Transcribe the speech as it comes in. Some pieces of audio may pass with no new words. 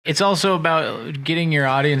It's also about getting your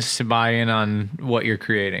audience to buy in on what you're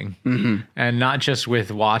creating, and not just with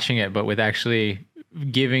watching it, but with actually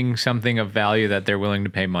giving something of value that they're willing to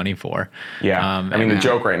pay money for. Yeah. I mean, the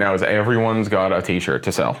joke right now is everyone's got a t-shirt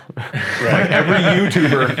to sell. Like every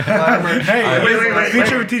YouTuber. Wait.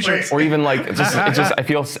 Feature t-shirts. Or even like, I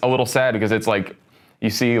feel a little sad because it's like, you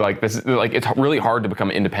see like this, like it's really hard to become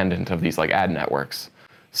independent of these like ad networks.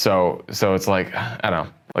 So it's like, I don't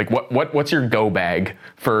know. Like what's your go bag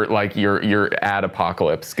for like your ad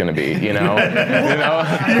apocalypse gonna be? You know,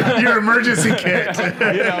 your emergency kit.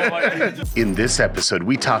 In this episode,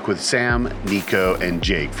 we talk with Sam, Nico, and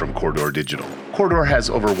Jake from Corridor Digital. Corridor has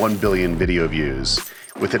over 1 billion video views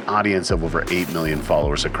with an audience of over 8 million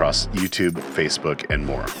followers across YouTube, Facebook, and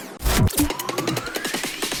more.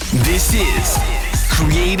 This is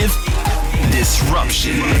Creative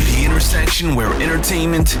Disruption, the intersection where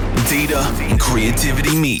entertainment, data, and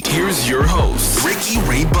creativity meet. Here's your hosts, Ricky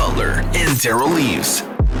Ray Butler and Daryl Leaves.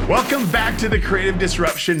 Welcome back to the Creative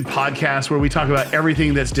Disruption podcast, where we talk about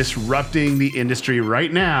everything that's disrupting the industry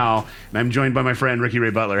right now. And I'm joined by my friend Ricky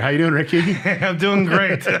Ray Butler. How you doing, Ricky? I'm doing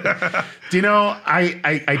great. Do you know,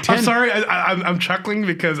 I'm sorry, I'm chuckling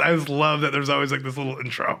because I just love that there's always like this little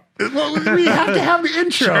intro. Well, we have to have the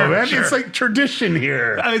intro, Sure, man. sure. It's like tradition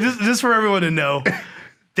here. Just for everyone to know,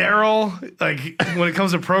 Daryl, like when it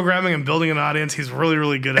comes to programming and building an audience, he's really,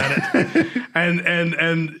 really good at it.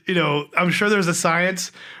 and you know, I'm sure there's a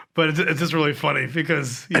science, but it's just really funny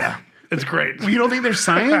because it's great. You don't think there's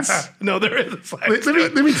science? No, there is a science.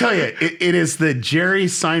 Let me tell you, it is the Jerry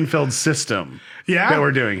Seinfeld system that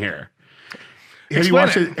we're doing here. Have you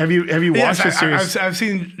watched it? Have you watched the series? I've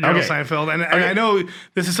seen Jerry Seinfeld, and I know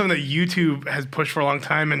this is something that YouTube has pushed for a long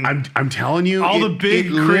time. And I'm telling you, all the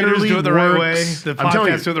big creators do it the right way. The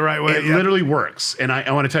podcasts do it the right way. It literally works, and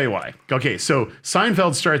I want to tell you why. Okay, so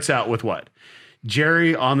Seinfeld starts out with what?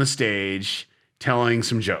 Jerry on the stage telling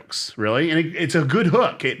some jokes, really, and it's a good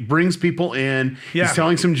hook. It brings people in. Yeah. He's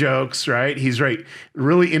telling some jokes, right? He's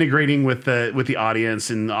really integrating with the audience,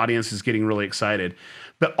 and the audience is getting really excited.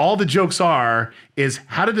 But all the jokes is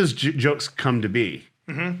how did those jokes come to be?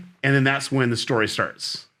 Mm-hmm. And then that's when the story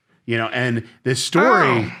starts, you know, and the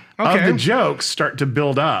story of the jokes start to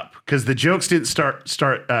build up, because the jokes didn't stop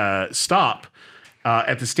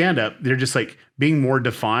at the stand-up. They're just like being more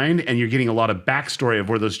defined, and you're getting a lot of backstory of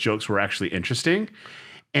where those jokes were actually interesting.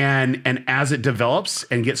 And as it develops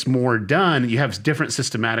and gets more done, you have different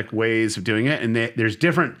systematic ways of doing it, and there's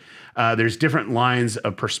different lines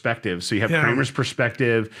of perspective. So you have Kramer's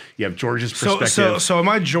perspective, you have George's perspective. So am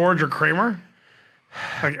I George or Kramer?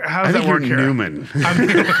 Like, how does that work here? Newman.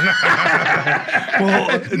 Well,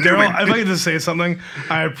 Daryl, if I could just say something,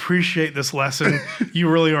 I appreciate this lesson. You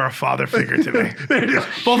really are a father figure to me,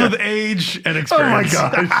 both with age and experience. Oh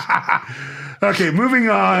my gosh. Okay, moving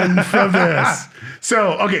on from this.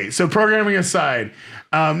 So programming aside,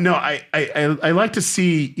 no, I like to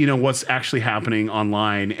see, you know, what's actually happening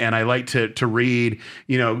online, and I like to read,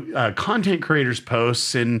 you know, content creators'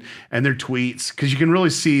 posts and their tweets, because you can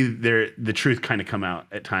really see the truth kind of come out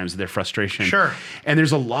at times, their frustration. Sure. And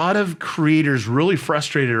there's a lot of creators really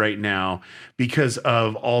frustrated right now because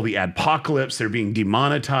of all the adpocalypse. They're being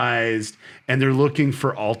demonetized, and they're looking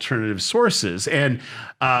for alternative sources. And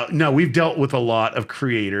no, we've dealt with a lot of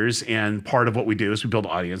creators, and part of what we do is we build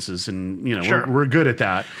audiences, and you know, we're good at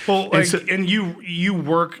that. Well, and you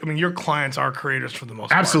work. I mean, your clients are creators for the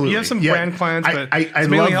most part. Absolutely. You have some brand clients, but it's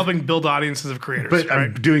mainly helping build audiences of creators. But right?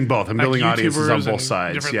 I'm doing both. I'm like building audiences on YouTubers both and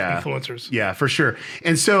sides. different influencers. Yeah, for sure.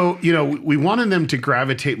 And so, you know, we wanted them to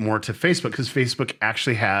gravitate more to Facebook, because Facebook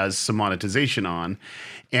actually has some monetization on.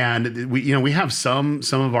 And we have some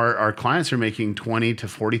of our clients are making $20,000 to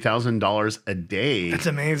 $40,000 a day. That's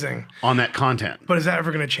amazing On that content. But is that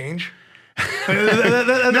ever going to change?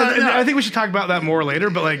 I think we should talk about that more later.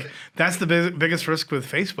 But like, that's the biggest risk with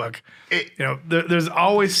Facebook. You know, there's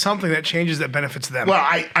always something that changes that benefits them. Well,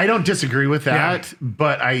 I don't disagree with that,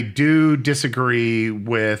 but I do disagree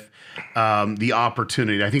with the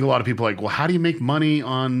opportunity. I think a lot of people are like, well, how do you make money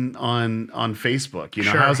on Facebook? You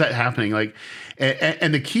know, how's that happening? Like,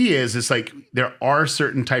 and the key is like there are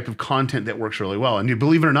certain type of content that works really well. And you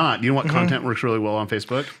believe it or not, you know what content works really well on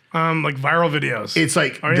Facebook? Like viral videos. It's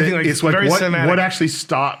like what actually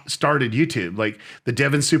started YouTube, like the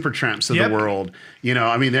Devin Supertramps of the world. You know,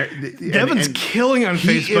 I mean, Devin's killing on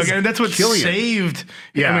Facebook, and that's what saved.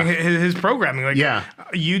 Yeah. I mean, his programming. Like,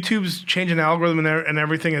 YouTube's changing the algorithm and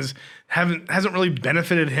everything has hasn't really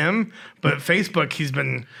benefited him, but Facebook he's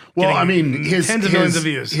been Well, I getting mean, his tens of millions of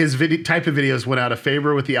views. His type of videos went out of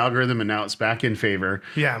favor with the algorithm, and now it's back in favor.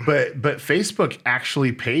 Yeah. But Facebook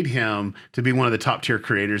actually paid him to be one of the top tier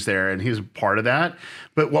creators there, and he was part of that.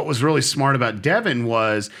 But what was really smart about Devin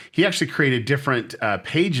was he actually created different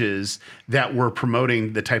pages that were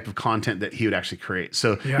promoting the type of content that he would actually create.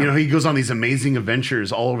 So he goes on these amazing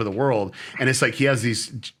adventures all over the world, and it's like he has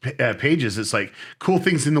these pages. It's like cool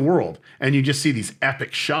things in the world, and you just see these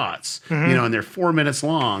epic shots, and they're 4 minutes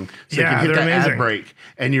long. So you can hit that ad break,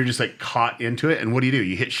 and you're just like caught into it. And what do?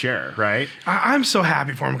 You hit share, right? I'm so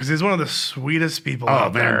happy for him because he's one of the sweetest people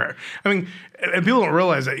out there. I mean, and people don't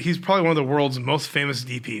realize that he's probably one of the world's most famous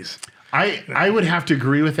DPs. I would have to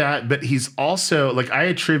agree with that, but he's also like I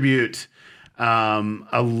attribute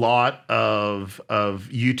a lot of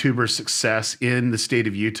YouTuber success in the state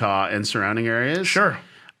of Utah and surrounding areas. Sure.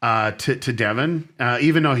 To Devin,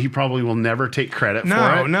 even though he probably will never take credit for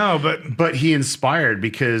it. But he inspired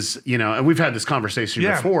because, and we've had this conversation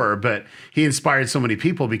before, but he inspired so many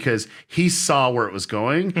people because he saw where it was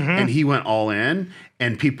going and he went all in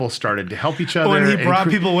and people started to help each other. And he brought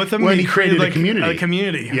people with him. When he created a community. A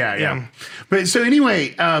community. Yeah. But so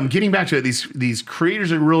anyway, getting back to it, these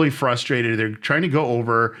creators are really frustrated. They're trying to go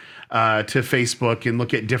over to Facebook and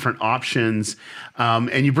look at different options.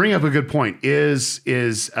 And you bring up a good point. Is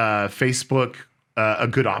Facebook a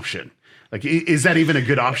good option? Like, is that even a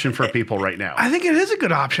good option for people right now? I think it is a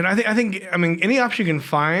good option. I mean, any option you can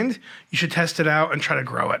find, you should test it out and try to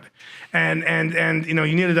grow it. And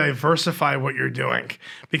you need to diversify what you're doing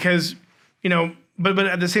because, but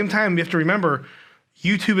at the same time, you have to remember,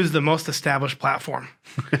 YouTube is the most established platform,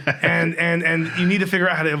 and you need to figure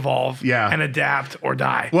out how to evolve and adapt or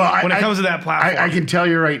die. Well, when it comes to that platform, I can tell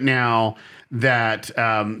you right now that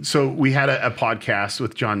so we had a podcast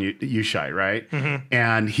with John Ushai, right?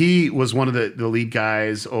 And he was one of the lead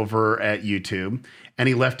guys over at YouTube, and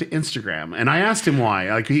he left to Instagram. And I asked him why.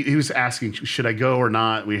 Like he was asking, should I go or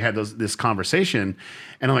not? We had this conversation,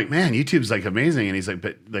 and I'm like, man, YouTube's like amazing. And he's like,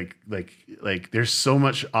 but like there's so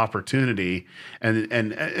much opportunity, and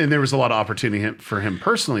there was a lot of opportunity for him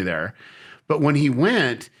personally there. But when he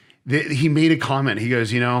went, he made a comment. He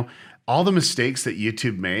goes, all the mistakes that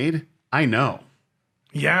YouTube made, I know.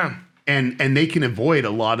 Yeah. And they can avoid a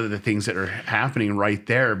lot of the things that are happening right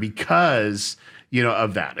there because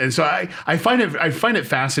of that. And so I find it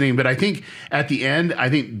fascinating, but I think at the end, I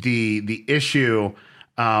think the issue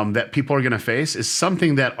that people are going to face is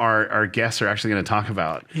something that our guests are actually going to talk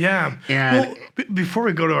about. Yeah. And before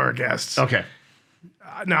we go to our guests. Okay.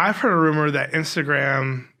 Now I've heard a rumor that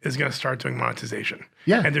Instagram is going to start doing monetization.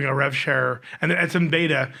 Yeah. And doing a rev share. And it's in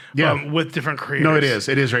beta with different creators. No, it is.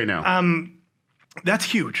 It is right now. That's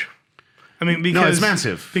huge. I mean, because it's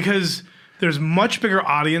massive. Because there's much bigger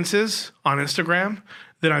audiences on Instagram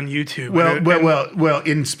than on YouTube. Well,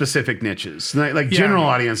 in specific niches, like general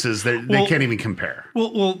audiences, they can't even compare.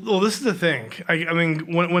 Well, this is the thing. I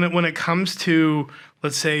mean, when it comes to,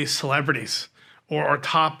 let's say, celebrities or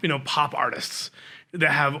top pop artists that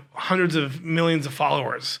have hundreds of millions of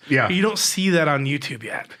followers, you don't see that on YouTube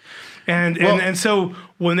yet. And so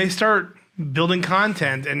when they start building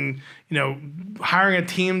content and hiring a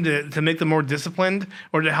team to make them more disciplined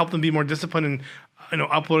or to help them be more disciplined in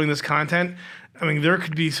uploading this content, I mean, there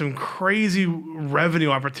could be some crazy revenue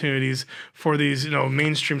opportunities for these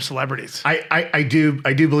mainstream celebrities. I do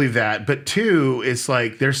believe that, but two, it's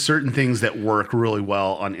like there's certain things that work really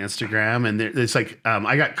well on Instagram, and it's like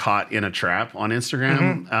I got caught in a trap on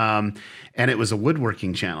Instagram, and it was a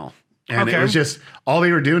woodworking channel, and it was just all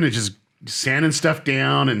they were doing is just sanding stuff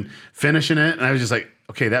down and finishing it, and I was just like,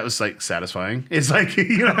 okay, that was like satisfying. It's like,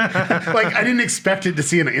 like I didn't expect it to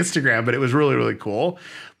see on Instagram, but it was really, really cool.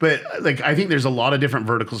 But like, I think there's a lot of different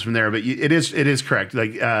verticals from there, but it is correct.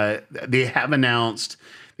 Like they have announced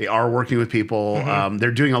they are working with people.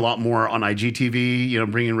 They're doing a lot more on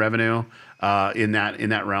IGTV, bringing revenue in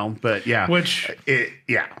that realm. But which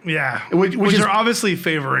they're obviously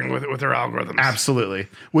favoring with their algorithms. Absolutely,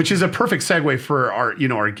 which is a perfect segue for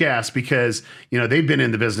our guests because they've been in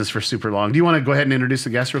the business for super long. Do you want to go ahead and introduce the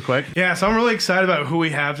guests real quick? Yeah, so I'm really excited about who we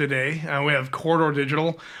have today. We have Corridor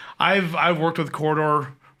Digital. I've worked with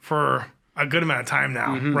Corridor for a good amount of time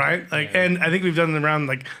now, right? And I think we've done around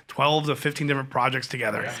 12 to 15 different projects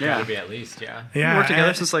together. It's got to be at least, yeah. We worked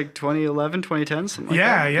together since 2011, 2010, something like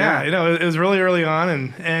that. Yeah. It was really early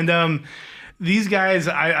on, and these guys,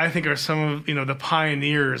 I think, are some of the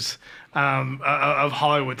pioneers of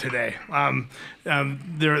Hollywood today.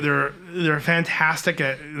 They're fantastic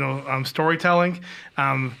at storytelling.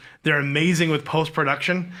 They're amazing with post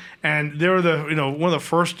production, and they were one of the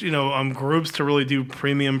first groups to really do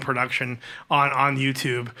premium production on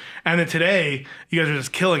YouTube. And then today, you guys are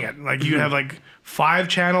just killing it. Like you have like 5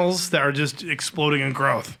 channels that are just exploding in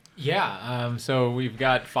growth. Yeah, so we've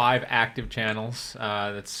got 5 active channels.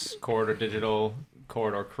 That's Corridor Digital,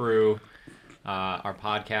 Corridor Crew, our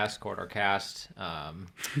podcast, Corridor Cast,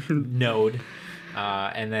 Node,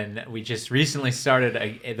 and then we just recently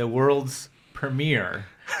started the world's premiere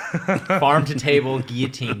farm to table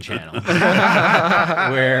guillotine channel,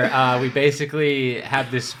 where we basically have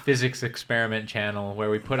this physics experiment channel where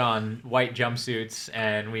we put on white jumpsuits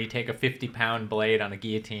and we take a 50-pound blade on a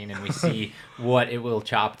guillotine and we see what it will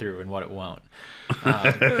chop through and what it won't.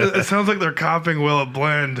 It sounds like they're copying Will It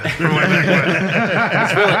Blend from way back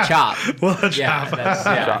It's Will It Chop. Will It Yeah, Chop.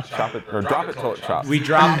 that's, Chop it or drop it till it chops. we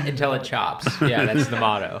drop until it chops. Yeah, that's the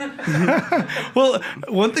motto. Well,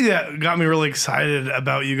 one thing that got me really excited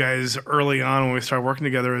about you guys early on when we started working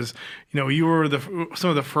together is, you were some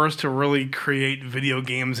of the first to really create video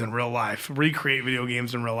games in real life, recreate video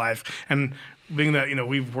games in real life. And being that,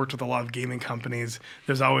 we've worked with a lot of gaming companies,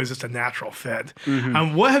 there's always just a natural fit.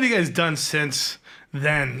 What have you guys done since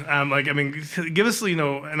then? Give us,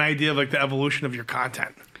 an idea of like the evolution of your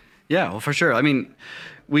content. Yeah, well, for sure. I mean,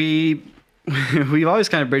 we've always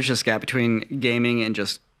kind of bridged this gap between gaming and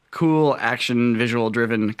just cool action visual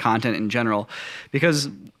driven content in general, because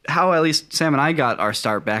how at least Sam and I got our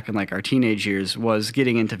start back in like our teenage years was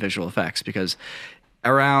getting into visual effects, because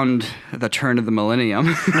around the turn of the millennium,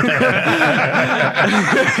 Will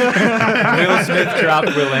Smith dropped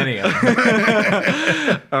Millennium.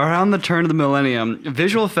 around the turn of the millennium,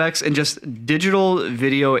 visual effects and just digital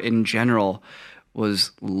video in general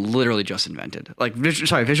was literally just invented. Like,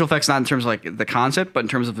 visual effects not in terms of like the concept, but in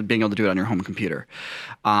terms of being able to do it on your home computer.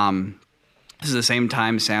 This is the same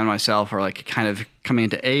time Sam and myself are like kind of coming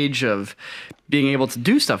into age of being able to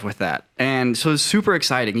do stuff with that. And so it's super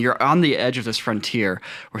exciting. You're on the edge of this frontier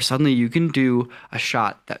where suddenly you can do a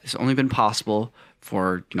shot that has only been possible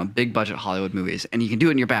for big budget Hollywood movies, and you can do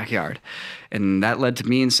it in your backyard. And that led to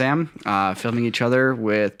me and Sam filming each other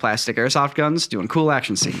with plastic airsoft guns, doing cool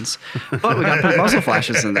action scenes. But we got to put muzzle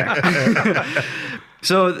flashes in there.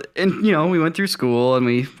 So, and we went through school and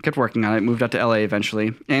we kept working on it, moved out to LA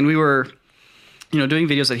eventually, and we were doing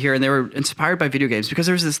videos out here, and they were inspired by video games because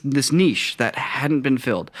there was this niche that hadn't been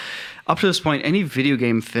filled. Up to this point, any video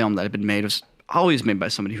game film that had been made was always made by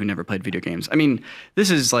somebody who never played video games. I mean, this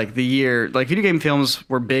is like the year, like video game films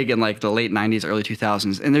were big in like the late 90s, early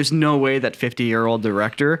 2000s, and there's no way that 50-year-old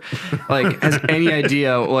director like has any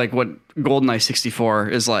idea like what GoldenEye 64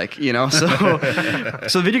 is like,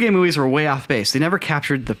 So video game movies were way off base. They never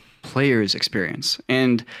captured the player's experience,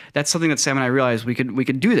 and that's something that Sam and I realized we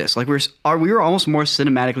could do this. Like we were almost more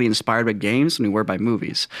cinematically inspired by games than we were by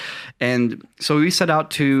movies, and so we set out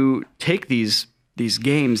to take these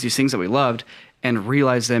games, these things that we loved, and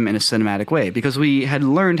realize them in a cinematic way, because we had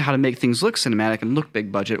learned how to make things look cinematic and look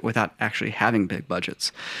big budget without actually having big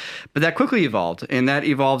budgets. But that quickly evolved, and that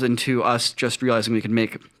evolved into us just realizing we could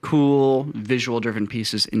make cool visual driven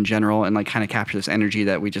pieces in general and like kind of capture this energy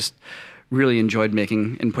that we just really enjoyed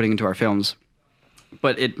making and putting into our films.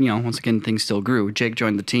 But it, once again, things still grew. Jake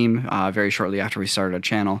joined the team very shortly after we started our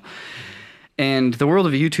channel. And the world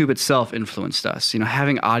of YouTube itself influenced us.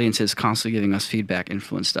 Having audiences constantly giving us feedback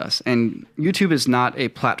influenced us. And YouTube is not a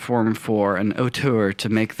platform for an auteur to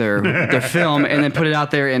make their film and then put it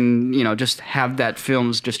out there and, just have that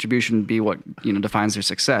film's distribution be what, defines their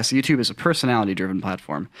success. YouTube is a personality-driven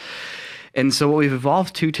platform. And so what we've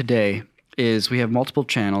evolved to today is we have multiple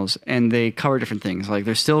channels, and they cover different things. Like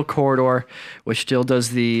there's still Corridor, which still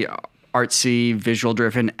does the artsy,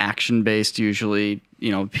 visual-driven, action-based, usually,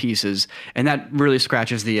 pieces. And that really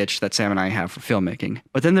scratches the itch that Sam and I have for filmmaking.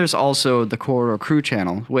 But then there's also the Corridor Crew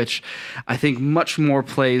channel, which I think much more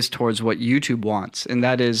plays towards what YouTube wants. And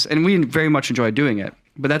that is, and we very much enjoy doing it,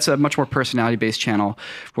 but that's a much more personality-based channel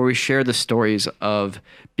where we share the stories of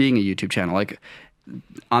being a YouTube channel. Like,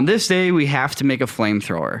 on this day, we have to make a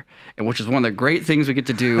flamethrower, which is one of the great things we get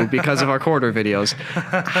to do because of our Corridor videos.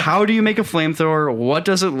 How do you make a flamethrower? What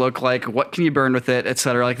does it look like? What can you burn with it,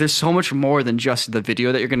 etc.? Like, there's so much more than just the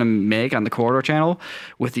video that you're going to make on the Corridor channel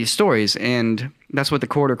with these stories, and that's what the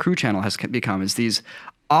Corridor Crew channel has become, is these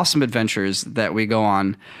awesome adventures that we go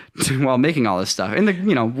on while making all this stuff, and the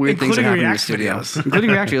weird things that happen in the studio, including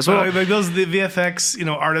react videos. Well, like those the VFX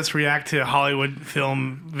artists react to Hollywood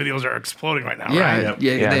film videos are exploding right now. Right?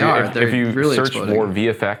 Yeah, they are. They're if you really search exploding. for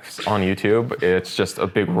VFX on YouTube, it's just a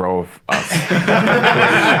big row of us.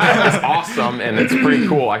 It's awesome and it's pretty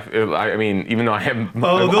cool. I mean, even though I have,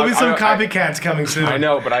 there'll be some copycats coming soon. I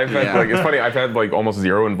know, but I've had it's funny. I've had like almost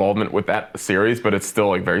zero involvement with that series, but it's still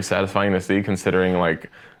like very satisfying to see, considering like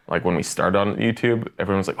when we started on YouTube,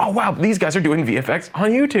 everyone's like, "Oh wow, these guys are doing VFX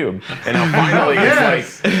on YouTube," and now finally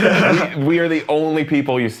it's like we are the only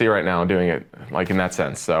people you see right now doing it, like in that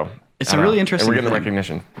sense. So it's a really interesting. And we're getting the thing.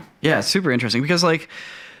 recognition. Yeah, it's super interesting because like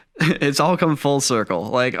it's all come full circle.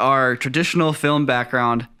 Like our traditional film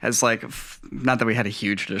background has like, not that we had a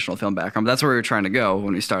huge traditional film background, but that's where we were trying to go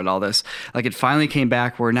when we started all this. Like it finally came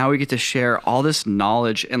back where now we get to share all this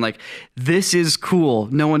knowledge and like, this is cool.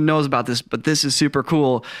 No one knows about this, but this is super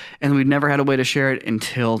cool. And we've never had a way to share it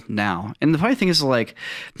until now. And the funny thing is like,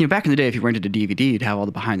 back in the day, if you rented a DVD, you'd have all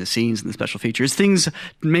the behind the scenes and the special features, things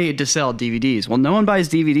made to sell DVDs. Well, no one buys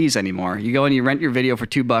DVDs anymore. You go and you rent your video for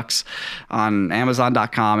 $2 on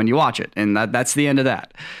Amazon.com and you watch it. And that's the end of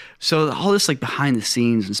that. So all this like behind the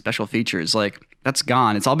scenes and special features, like that's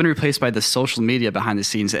gone. It's all been replaced by the social media behind the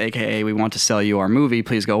scenes, aka we want to sell you our movie.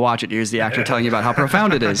 Please go watch it. Here's the actor telling you about how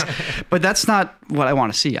profound it is. But that's not what I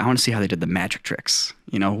want to see. I want to see how they did the magic tricks.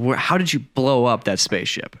 How did you blow up that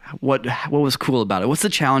spaceship? What was cool about it? What's the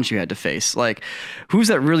challenge you had to face? Like, who's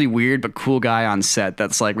that really weird but cool guy on set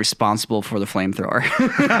that's like responsible for the flamethrower?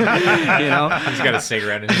 He's got a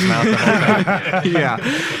cigarette in his mouth the whole time.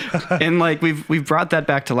 Yeah, and like we've brought that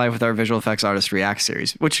back to life with our visual effects artist react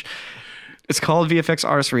series, which. It's called VFX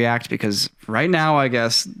Artists React because right now, I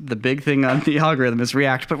guess, the big thing on the algorithm is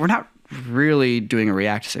React, but we're not really doing a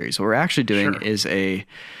React series. What we're actually doing is a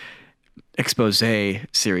expose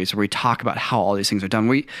series where we talk about how all these things are done.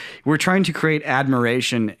 We're trying to create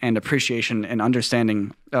admiration and appreciation and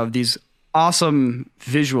understanding of these awesome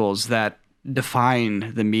visuals that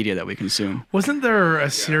define the media that we consume. Wasn't there a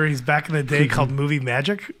series back in the day called Movie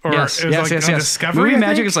Magic? Or yes, it was yes. Discovery. Movie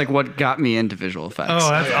Magic is like what got me into visual effects. Oh,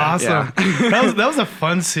 that's awesome. Yeah. that was a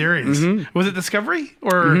fun series. Mm-hmm. Was it Discovery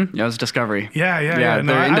or? Mm-hmm. Yeah, it was Discovery. Yeah.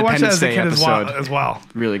 No, I watched that as a kid as well.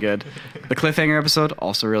 Really good. The cliffhanger episode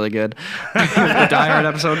also really good. The Die Hard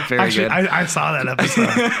episode very good. I saw that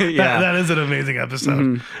episode. Yeah, that is an amazing episode.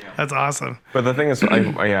 Mm-hmm. That's awesome. But the thing is,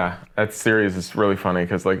 that series is really funny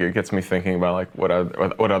because like it gets me thinking about like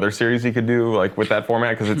what other series you could do like with that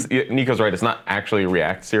format, because Nico's right, it's not actually a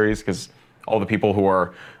React series because all the people who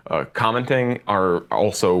are commenting are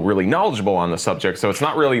also really knowledgeable on the subject, so it's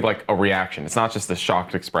not really like a reaction. It's not just a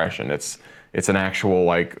shocked expression. It's an actual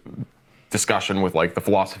like discussion with like the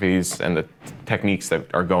philosophies and the techniques that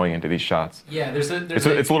are going into these shots. Yeah, it's a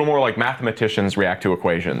little more like mathematicians react to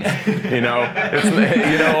equations. It's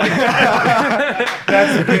like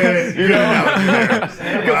that's good.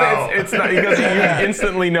 It's not, because you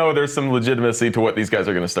instantly know there's some legitimacy to what these guys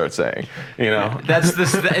are going to start saying. That's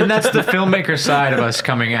the filmmaker side of us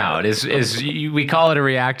coming out. We call it a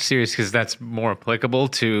React series because that's more applicable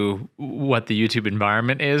to what the YouTube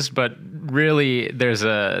environment is, but really there's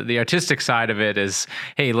the artistic side of it is,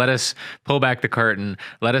 hey, let us pull back the curtain.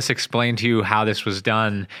 Let us explain to you how this was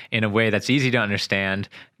done in a way that's easy to understand,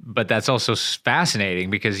 but that's also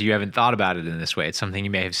fascinating because you haven't thought about it in this way. It's something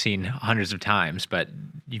you may have seen hundreds of times, but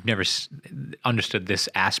you've never understood this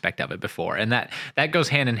aspect of it before. And that goes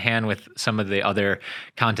hand in hand with some of the other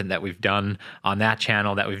content that we've done on that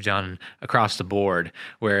channel, that we've done across the board,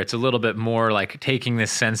 where it's a little bit more like taking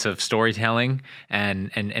this sense of storytelling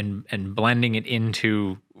and blending it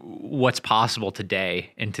into what's possible today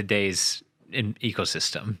in today's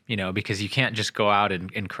ecosystem, because you can't just go out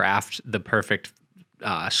and craft the perfect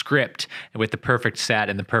script with the perfect set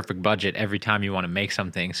and the perfect budget every time you want to make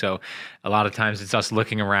something. So a lot of times it's us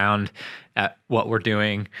looking around at what we're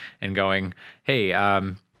doing and going, hey,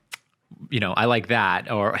 I like that,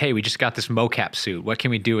 or hey, we just got this mocap suit. What can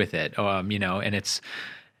we do with it? And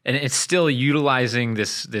it's still utilizing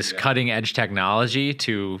this cutting edge technology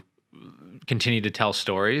to continue to tell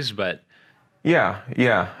stories, but yeah.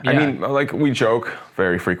 I mean, like we joke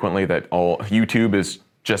very frequently that all YouTube is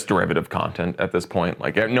just derivative content at this point.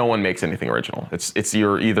 Like no one makes anything original. It's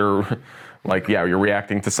you're either like you're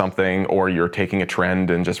reacting to something or you're taking a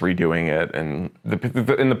trend and just redoing it. And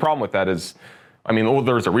the problem with that is, I mean,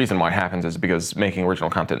 there's a reason why it happens is because making original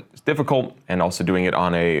content is difficult, and also doing it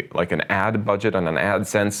on an ad budget, on an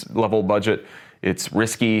AdSense level budget. It's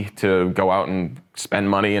risky to go out and spend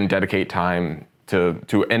money and dedicate time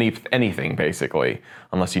to anything basically,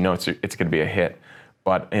 unless you know it's going to be a hit.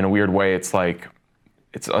 But in a weird way, it's like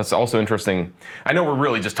it's also interesting. I know we're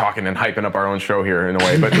really just talking and hyping up our own show here in a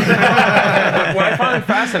way, but, but what I find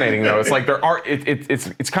fascinating though, it's like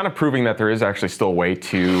it's kind of proving that there is actually still a way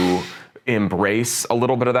to embrace a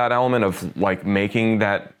little bit of that element of like making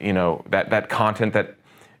that, that content that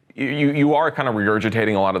you are kind of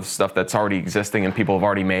regurgitating a lot of the stuff that's already existing and people have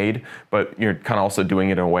already made, but you're kind of also doing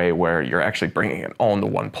it in a way where you're actually bringing it all into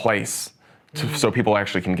one place. So people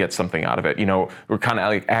actually can get something out of it. We're kind of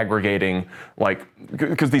like aggregating, like,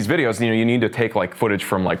 because these videos, you need to take like footage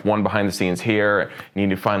from like one behind the scenes here. You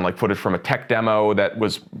need to find like footage from a tech demo that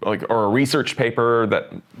was like, or a research paper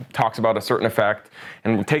that talks about a certain effect.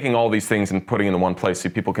 And we're taking all these things and putting it in one place so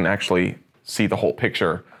people can actually see the whole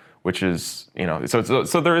picture, which is,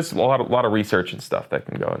 so there is a lot of research and stuff that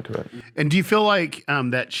can go into it. And do you feel like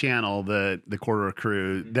that channel, the Corridor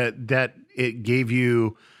Crew, that it gave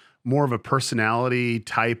you more of a personality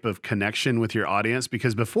type of connection with your audience?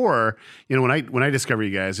 Because before, when I discovered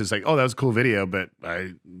you guys, it's like, oh, that was a cool video, but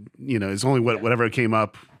it's only whatever came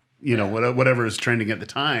up, whatever is trending at the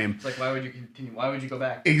time. It's like, why would you continue? Why would you go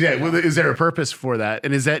back? Exactly. Well, is there a purpose for that?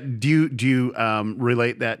 And is that do you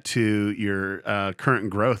relate that to your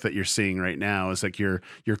current growth that you're seeing right now? Is like your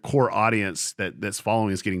core audience that's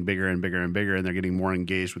following is getting bigger and bigger and bigger, and they're getting more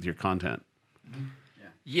engaged with your content.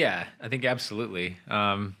 Yeah, I think absolutely.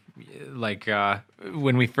 When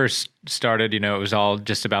we first started, it was all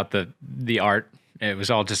just about the art. It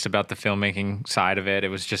was all just about the filmmaking side of it. It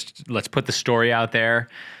was just, let's put the story out there.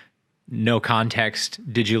 No context.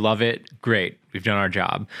 Did you love it? Great. We've done our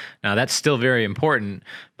job. Now that's still very important,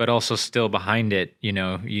 but also still behind it, you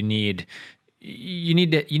need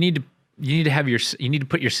to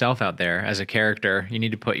put yourself out there as a character. You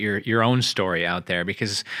need to put your own story out there,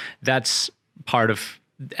 because that's part of,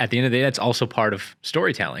 at the end of the day, that's also part of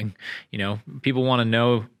storytelling. People want to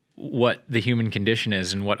know what the human condition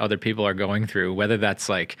is and what other people are going through, whether that's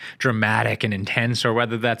like dramatic and intense or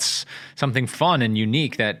whether that's something fun and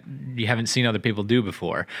unique that you haven't seen other people do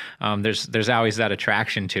before. There's always that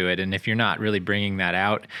attraction to it. And if you're not really bringing that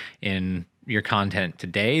out in your content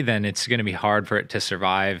today, then it's going to be hard for it to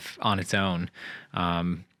survive on its own,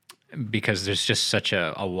 because there's just such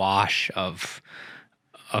a wash of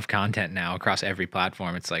content now across every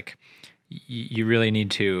platform. It's like you really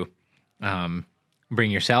need to bring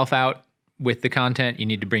yourself out with the content. You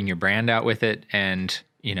need to bring your brand out with it, and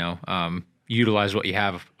utilize what you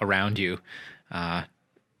have around you,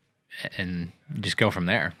 and just go from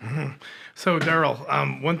there. Mm-hmm. So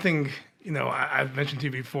Daryl, one thing I've mentioned to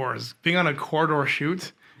you before is being on a corridor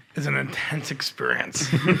shoot is an intense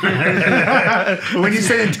experience. When you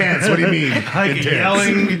say intense, what do you mean? Like intense?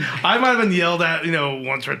 Yelling. I might have been yelled at,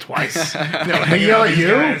 once or twice. They yell at you?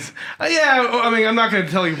 Yeah, I'm not going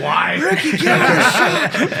to tell you why. Ricky, get in the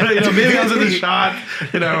shot. Maybe I was in the shot.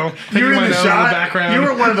 You were in the shot. In the background. You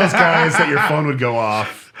were one of those guys that your phone would go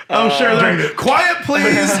off. I'm sure. Quiet,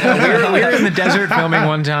 please. we were in the desert filming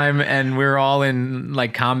one time, and we were all in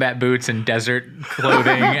like combat boots and desert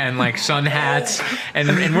clothing and like sun hats, and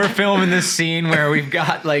we're filming this scene where we've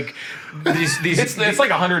got like these it's like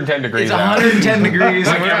 110 degrees. It's 110 degrees.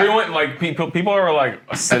 Like everyone, like people are like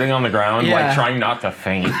sitting on the ground, like trying not to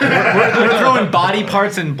faint. We're throwing body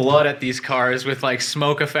parts and blood at these cars with like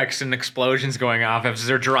smoke effects and explosions going off as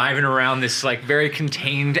they're driving around this like very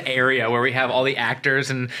contained area where we have all the actors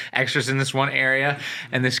and extras in this one area,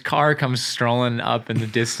 and this car comes strolling up in the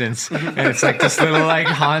distance, and it's like this little like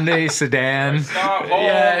Hyundai sedan. And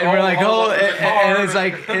we're like, and it's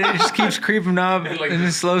like it just keeps creeping up, and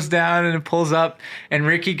it slows down. And it pulls up, and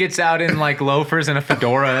Ricky gets out in like loafers and a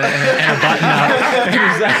fedora and a button up.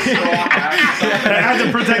 I had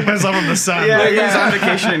to protect myself from the sun. He's on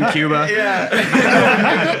vacation in Cuba.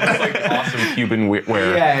 It's like awesome Cuban wear.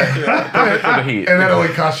 Perfect for the heat. And that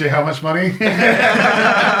only cost you how much money?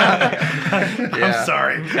 I'm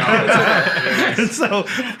sorry. So,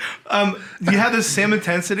 you have the same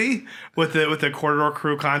intensity with the Corridor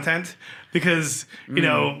Crew content, because doing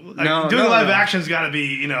live action's got to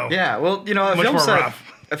be Yeah, well, a much film more set. rough.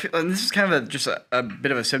 And this is kind of just a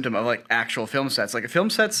bit of a symptom of like actual film sets. Like a film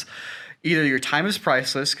set's either your time is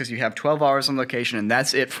priceless because you have 12 hours on location and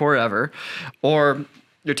that's it forever, or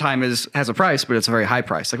your time has a price, but it's a very high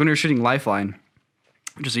price. Like when we were shooting Lifeline,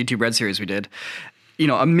 which is a YouTube Red series we did,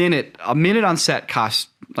 a minute on set costs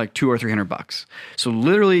like $200 or $300. So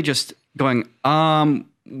literally just going,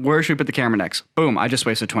 where should we put the camera next? Boom, I just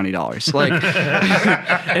wasted $20. Like,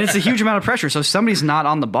 and it's a huge amount of pressure. So if somebody's not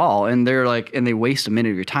on the ball and they're like, and they waste a minute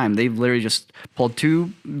of your time, they've literally just pulled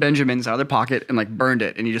 2 Benjamins out of their pocket and like burned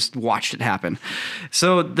it, and you just watched it happen.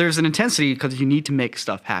 So there's an intensity because you need to make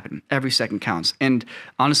stuff happen. Every second counts. And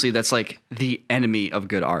honestly, that's like the enemy of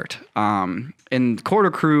good art. And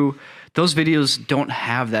Corridor Crew, those videos don't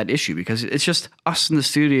have that issue because it's just us in the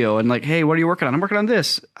studio and like, hey, what are you working on? I'm working on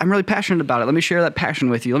this. I'm really passionate about it. Let me share that passion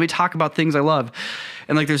with you. Let me talk about things I love.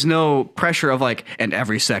 And like, there's no pressure of like, and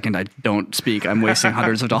every second I don't speak, I'm wasting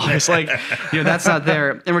hundreds of dollars. Like, that's not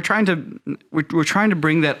there. And we're trying to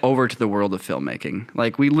bring that over to the world of filmmaking.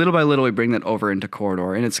 Like little by little, we bring that over into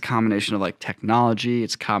Corridor, and it's a combination of like technology.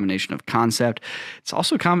 It's a combination of concept. It's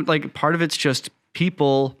also like part of it's just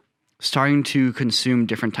people starting to consume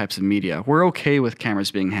different types of media. We're okay with cameras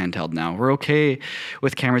being handheld now. We're okay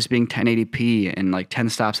with cameras being 1080p and like 10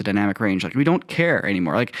 stops at dynamic range. Like we don't care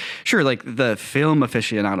anymore. Like sure, like the film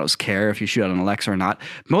aficionados care if you shoot on an Alexa or not.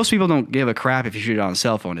 Most people don't give a crap if you shoot it on a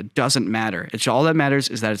cell phone. It doesn't matter. It's all that matters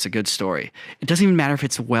is that it's a good story. It doesn't even matter if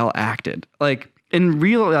it's well acted. And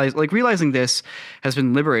realizing this has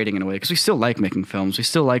been liberating in a way because we still like making films. We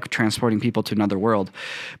still like transporting people to another world,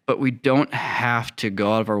 but we don't have to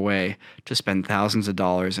go out of our way to spend thousands of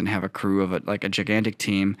dollars and have a crew of a gigantic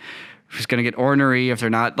team who's going to get ornery if they're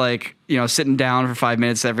not sitting down for 5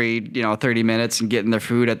 minutes every 30 minutes and getting their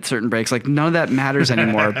food at certain breaks. Like none of that matters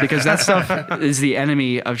anymore because that stuff is the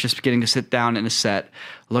enemy of just getting to sit down in a set,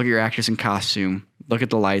 look at your actors in costume, look at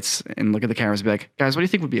the lights and look at the cameras and be like, guys, what do you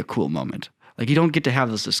think would be a cool moment? Like you don't get to have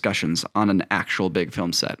those discussions on an actual big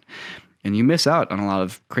film set. And you miss out on a lot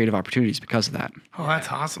of creative opportunities because of that. Oh,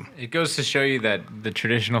 that's awesome. It goes to show you that the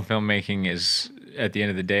traditional filmmaking is, at the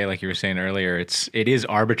end of the day, like you were saying earlier, it is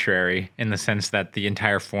arbitrary in the sense that the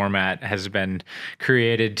entire format has been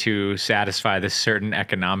created to satisfy this certain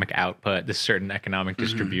economic output, this certain economic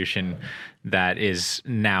distribution that is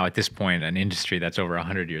now at this point an industry that's over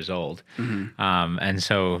 100 years old. And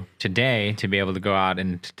so today, to be able to go out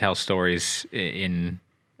and to tell stories in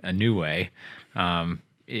a new way,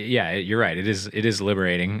 yeah, you're right. It is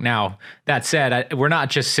liberating. Now, that said, we're not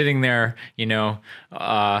just sitting there,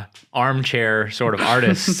 armchair sort of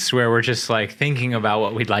artists where we're just like thinking about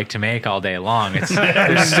what we'd like to make all day long.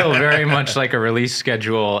 There's still very much like a release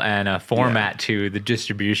schedule and a format to the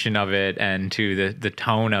distribution of it and to the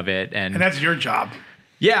tone of it. And that's your job.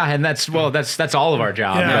 Yeah, and that's all of our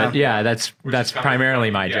job. Yeah. But yeah, that's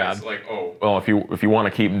primarily my job. It's like, oh, well, if you want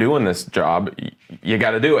to keep doing this job, you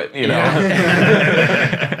got to do it,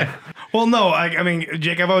 Yeah. Well, no, I mean,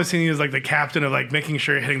 Jake, I've always seen you as like the captain of like making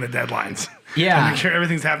sure you're hitting the deadlines. Yeah. And make sure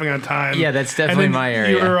everything's happening on time. Yeah, that's definitely my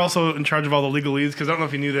area. You're also in charge of all the legalese because I don't know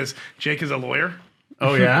if you knew this. Jake is a lawyer.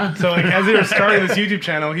 Oh yeah. So like as they were starting this YouTube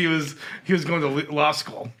channel, he was going to law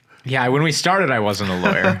school. Yeah, when we started, I wasn't a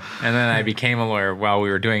lawyer, and then I became a lawyer while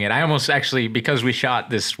we were doing it. I almost actually, because we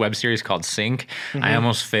shot this web series called Sync, I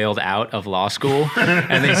almost failed out of law school,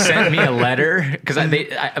 and they sent me a letter because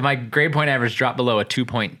my grade point average dropped below a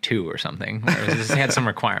 2.2 or something. It had some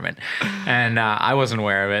requirement, and I wasn't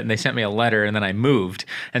aware of it. And they sent me a letter, and then I moved,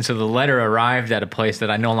 and so the letter arrived at a place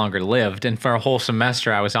that I no longer lived, and for a whole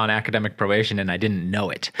semester I was on academic probation, and I didn't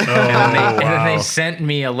know it. And then they sent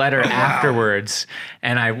me a letter afterwards,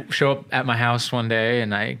 and I show up at my house one day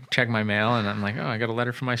and I check my mail and I'm like, oh, I got a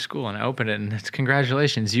letter from my school, and I open it and it's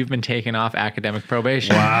congratulations, you've been taken off academic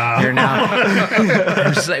probation. Wow. You're now.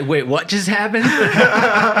 I'm just like, wait, what just happened?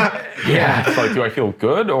 Yeah. It's like, do I feel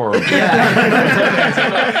good or?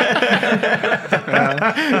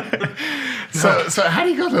 So how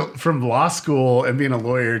do you go from law school and being a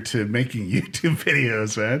lawyer to making YouTube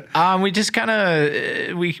videos, man? We just kind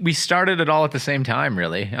of we started it all at the same time,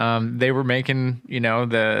 really. They were making,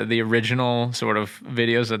 the original sort of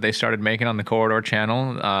videos that they started making on the Corridor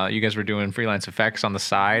channel. You guys were doing freelance effects on the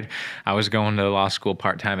side. I was going to law school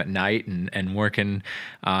part-time at night and working.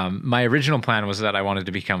 My original plan was that I wanted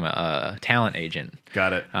to become a talent agent.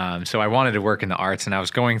 Got it. So I wanted to work in the arts, and I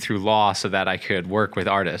was going through law so that I could work with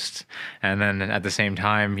artists. And then at the same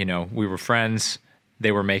time, we were friends.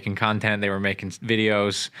 They were making content. They were making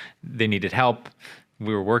videos. They needed help.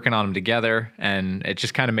 We were working on them together, and it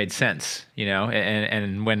just kind of made sense,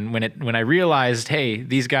 And when I realized, hey,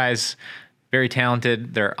 these guys, very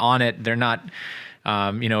talented. They're on it. They're not,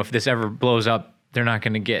 if this ever blows up, they're not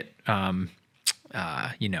going to get,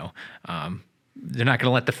 they're not going to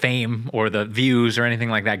let the fame or the views or anything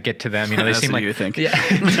like that get to them. They seem like you think. Yeah,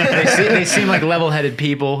 they seem like level-headed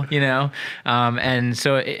people, And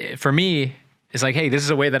so for me, it's like, hey, this is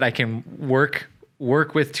a way that I can work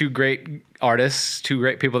work with two great artists, two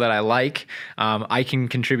great people that I like, I can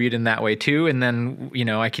contribute in that way too. And then,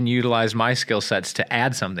 I can utilize my skill sets to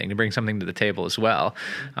add something, to bring something to the table as well.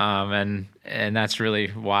 And that's really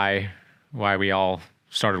why we all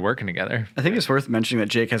started working together. I think it's worth mentioning that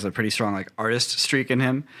Jake has a pretty strong like artist streak in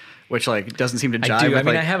him, which like doesn't seem to jive. With,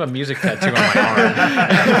 I have a music tattoo on my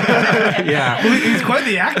arm. Yeah. Well, he's quite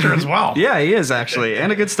the actor as well. Yeah, he is actually,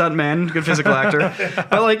 and a good stuntman, good physical actor.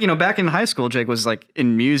 But like back in high school, Jake was like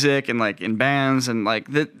in music and like in bands, and like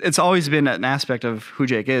it's always been an aspect of who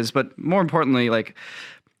Jake is. But more importantly, like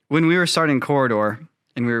when we were starting Corridor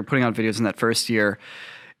and we were putting out videos in that first year,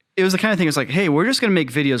 it was the kind of thing. It's like, hey, we're just gonna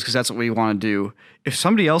make videos because that's what we want to do. If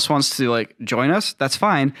somebody else wants to like join us, that's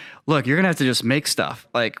fine. Look, you're gonna have to just make stuff.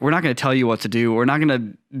 Like, we're not gonna tell you what to do. We're not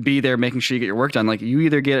gonna be there making sure you get your work done. Like, you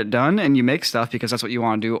either get it done and you make stuff because that's what you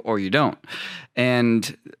want to do, or you don't.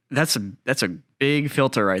 And that's a big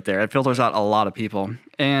filter right there. It filters out a lot of people.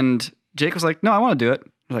 And Jake was like, no, I want to do it.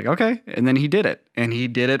 I was like, okay. And then he did it. And he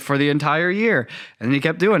did it for the entire year. And then he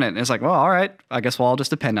kept doing it. And it's like, well, all right. I guess we'll all just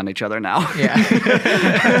depend on each other now. Yeah.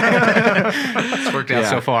 It's worked out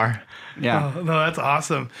so far. Yeah. Oh, no, that's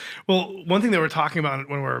awesome. Well, one thing that we're talking about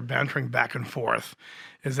when we're bantering back and forth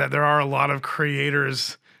is that there are a lot of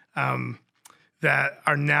creators that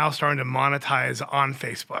are now starting to monetize on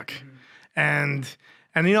Facebook. And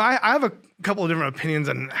I have a couple of different opinions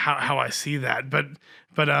on how I see that. But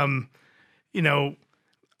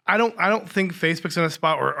I don't think Facebook's in a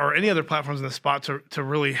spot or any other platforms in a spot to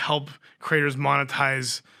really help creators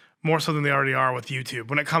monetize more so than they already are with YouTube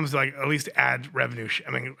when it comes to like at least ad revenue.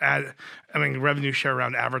 Revenue share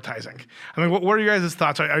around advertising. What are your guys'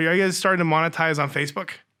 thoughts? Are you guys starting to monetize on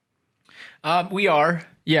Facebook? We are.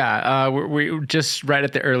 Yeah, we're just right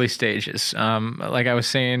at the early stages. Like I was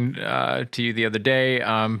saying to you the other day,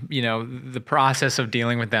 the process of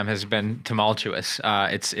dealing with them has been tumultuous.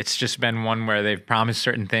 It's just been one where they've promised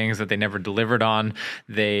certain things that they never delivered on.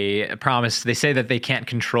 They say that they can't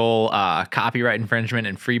control copyright infringement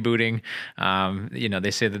and freebooting.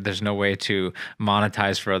 They say that there's no way to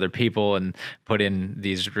monetize for other people and put in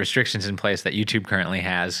these restrictions in place that YouTube currently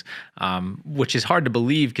has, which is hard to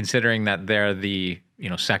believe considering that they're the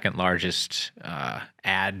second largest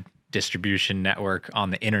ad distribution network on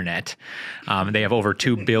the internet. They have over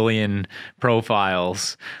 2 billion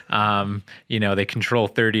profiles. They control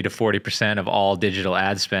 30 to 40% of all digital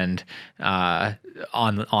ad spend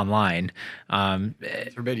online.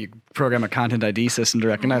 Forbid you program a content ID system to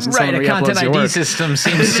recognize when right, someone a content re-uploads your ID work. system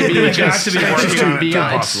seems to be just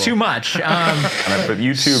it's too much. But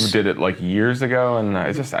YouTube did it like years ago, and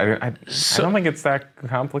I don't think it's that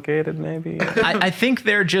complicated. Maybe I think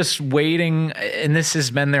they're just waiting, and this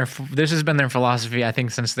has been their philosophy. I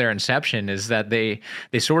think since their inception is that they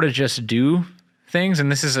sort of just do things,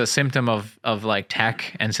 and this is a symptom of like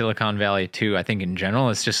tech and Silicon Valley too. I think in general,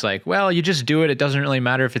 it's just like, well, you just do it. It doesn't really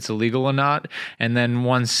matter if it's illegal or not. And then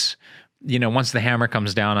once the hammer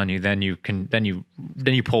comes down on you, then you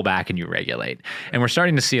pull back and you regulate. And we're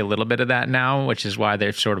starting to see a little bit of that now, which is why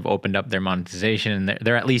they've sort of opened up their monetization, and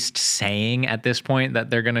they're at least saying at this point that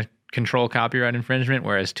they're going to control copyright infringement,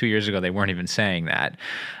 whereas 2 years ago they weren't even saying that.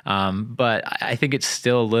 But I think it's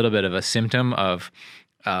still a little bit of a symptom of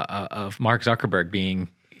Mark Zuckerberg being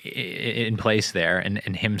in place there, and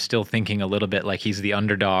him still thinking a little bit like he's the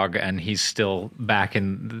underdog, and he's still back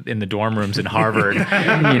in the dorm rooms in Harvard,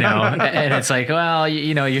 and it's like, well,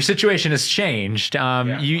 your situation has changed.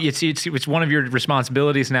 It's one of your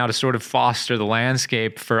responsibilities now to sort of foster the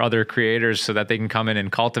landscape for other creators so that they can come in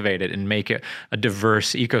and cultivate it and make it a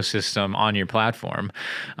diverse ecosystem on your platform.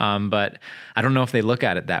 But I don't know if they look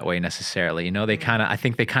at it that way necessarily. I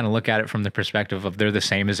think they kind of look at it from the perspective of they're the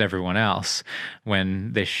same as everyone else,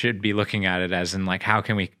 when they should be looking at it as in like, how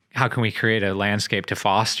can we create a landscape to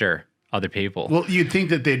foster other people? Well, you'd think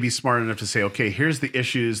that they'd be smart enough to say, okay, here's the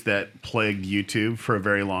issues that plagued YouTube for a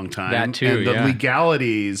very long time. That too, and the yeah.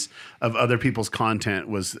 legalities of other people's content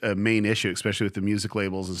was a main issue, especially with the music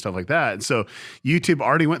labels and stuff like that. And so YouTube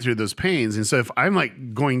already went through those pains. And so if I'm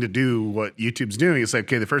like going to do what YouTube's doing, it's like,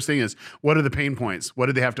 okay, the first thing is, what are the pain points? What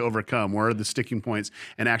did they have to overcome? Where are the sticking points?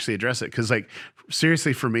 And actually address it. Because like,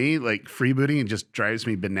 seriously, for me, like freebooting, it just drives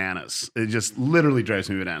me bananas. It just literally drives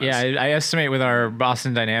me bananas. Yeah, I estimate with our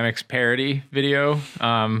Boston Dynamics parody video,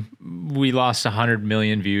 we lost 100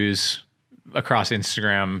 million views across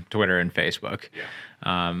Instagram, Twitter, and Facebook. Yeah.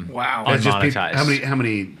 Wow. It's just unmonetized. how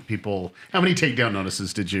many people? How many takedown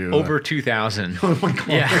notices did you? Over 2,000. Oh my God.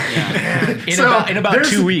 Yeah. In about there's,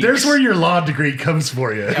 2 weeks. There's where your law degree comes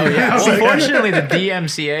for you. Oh yeah. It's Well, like- fortunately, the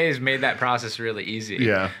DMCA has made that process really easy.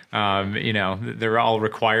 Yeah. They're all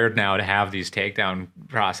required now to have these takedown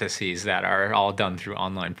processes that are all done through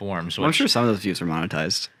online forms. Well, I'm which- sure some of those views are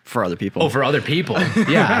monetized for other people. Oh, for other people.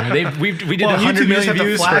 Yeah. We did Well, 100 YouTube million just had to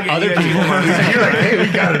views for flag it. other Yeah, people. You're like, hey,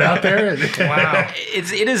 we got it out there. Wow.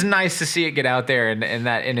 It is nice to see it get out there,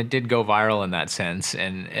 and it did go viral in that sense,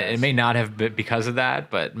 and it may not have been because of that,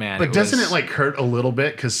 but man. But doesn't was- it like hurt a little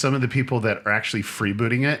bit because some of the people that are actually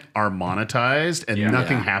freebooting it are monetized and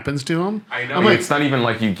nothing happens to them? I know. I'm like, It's not even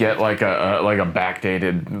like you get like a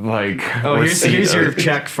backdated like. Oh, here's receipt your of-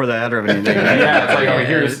 check for the ad revenue. Yeah, it's like oh,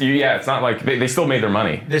 here's yeah. It's not like they still made their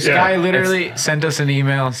money. This Yeah, guy literally sent us an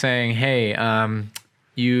email saying, "Hey,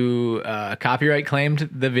 you copyright claimed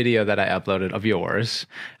the video that I uploaded of yours.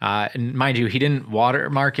 And mind you, he didn't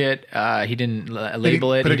watermark it. He didn't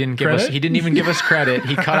label it. put He a didn't give us. credit? He didn't even give us credit.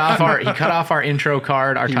 He cut off our intro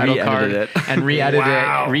card, our title card, re-edited it. and re-edited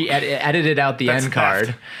Wow. edited out the That's end card,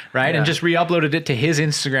 theft. right? And just re-uploaded it to his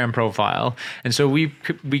Instagram profile. And so we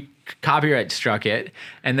copyright struck it,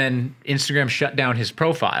 and then Instagram shut down his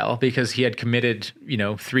profile because he had committed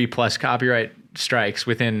 3+ copyright strikes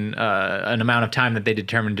within an amount of time that they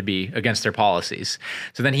determined to be against their policies.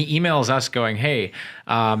 So then he emails us going, "Hey,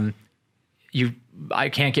 I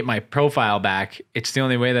can't get my profile back. It's the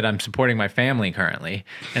only way that I'm supporting my family currently."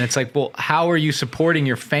 And it's like, well, how are you supporting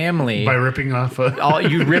your family? by ripping off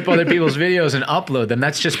You rip other people's videos and upload them.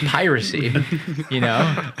 That's just piracy, and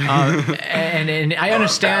I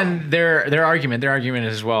understand their argument. Their argument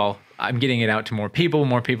is, well, I'm getting it out to more people.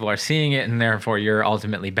 More people are seeing it, and therefore you're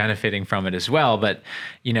ultimately benefiting from it as well. But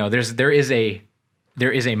there is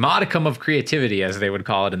a modicum of creativity, as they would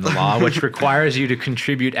call it in the law, which requires you to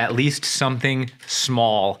contribute at least something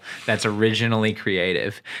small that's originally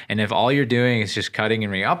creative. And if all you're doing is just cutting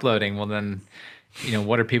and re-uploading, well then,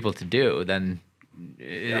 what are people to do? Then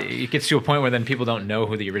it gets to a point where then people don't know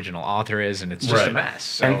who the original author is, and it's just a mess.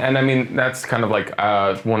 So. And I mean that's kind of like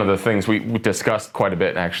one of the things we discussed quite a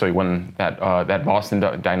bit actually when that Boston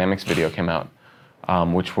Dynamics video came out,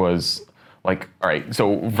 which was like, all right,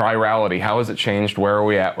 so virality, how has it changed? Where are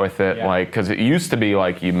we at with it? Yeah. Like, because it used to be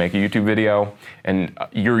like you make a YouTube video and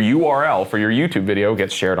your URL for your YouTube video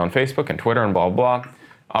gets shared on Facebook and Twitter and blah, blah.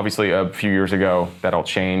 Obviously, a few years ago, that all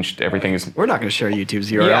changed. Everything is We're not going to share YouTube's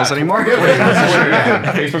URLs anymore.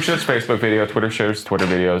 Facebook shares Facebook video, Twitter shares Twitter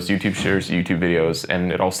videos, YouTube shares YouTube videos,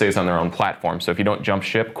 and it all stays on their own platform. So if you don't jump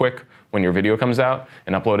ship quick when your video comes out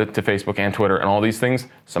and upload it to Facebook and Twitter and all these things,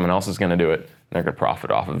 someone else is going to do it, and they're going to profit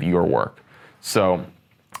off of your work. So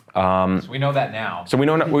we know that now. we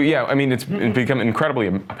know, I mean, it's become incredibly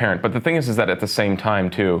apparent. But the thing is that at the same time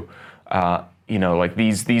too, like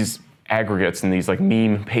these aggregates and these like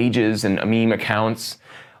meme pages and meme accounts,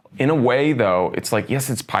 in a way though, it's like, yes,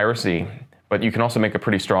 it's piracy, but you can also make a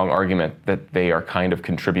pretty strong argument that they are kind of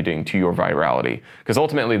contributing to your virality. Because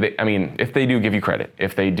ultimately, if they do give you credit,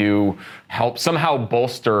 if they do help somehow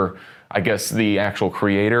bolster, I guess, the actual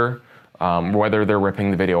creator, whether they're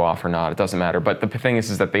ripping the video off or not, it doesn't matter. But the thing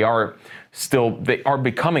is that they are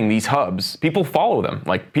becoming these hubs. People follow them.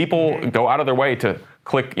 Like people go out of their way to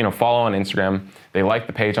click, follow on Instagram. They like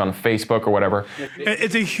the page on Facebook or whatever.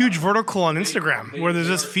 It's a huge vertical on Instagram where there's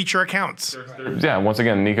just feature accounts. Yeah, once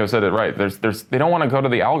again, Nico said it right. They don't want to go to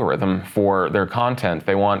the algorithm for their content.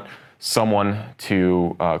 They want someone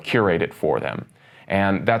to curate it for them.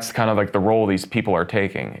 And that's kind of like the role these people are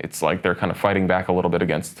taking. It's like they're kind of fighting back a little bit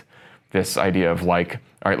against this idea of like,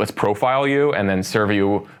 all right, let's profile you and then serve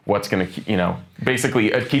you what's going to, basically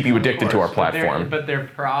keep you addicted to our platform. But they're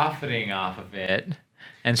profiting off of it.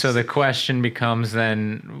 And so the question becomes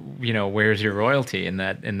then, where's your royalty in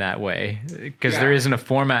that way? Because there isn't a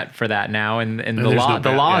format for that now, and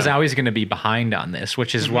the law is always going to be behind on this,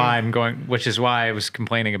 which is why I was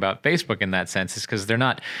complaining about Facebook in that sense, is because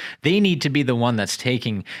they need to be the one that's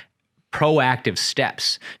taking proactive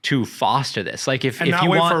steps to foster this. Like if not you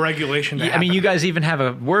wait want for regulation to I mean, happen. you guys even have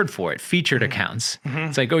a word for it, featured accounts.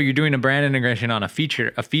 It's like, oh, you're doing a brand integration on a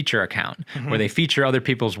feature account where they feature other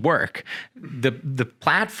people's work. The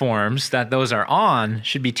platforms that those are on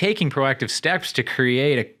should be taking proactive steps to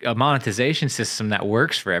create a monetization system that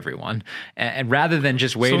works for everyone, and rather than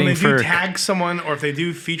just So waiting when they for do tag someone or if they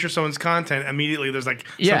do feature someone's content, immediately there's like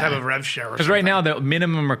some type of rev share. Because right now the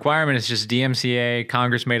minimum requirement is just DMCA.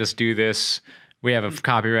 Congress made us do this. We have a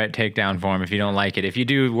copyright takedown form if you don't like it. If you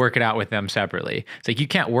do, work it out with them separately. It's like you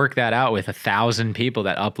can't work that out with 1,000 people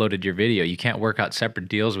that uploaded your video. You can't work out separate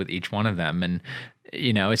deals with each one of them. And,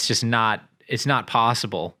 it's just not it's not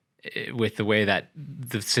possible with the way that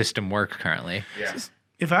the system works currently. Yeah.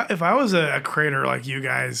 If I was a creator like you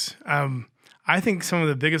guys, I think some of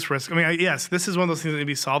the biggest risks. I mean, yes, this is one of those things that need to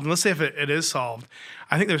be solved. And let's say if it is solved,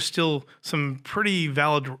 I think there's still some pretty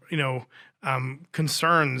valid,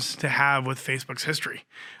 concerns to have with Facebook's history.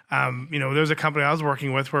 There's a company I was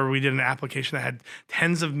working with where we did an application that had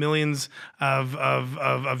tens of millions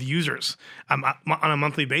of users on a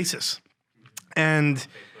monthly basis, and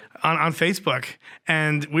on Facebook,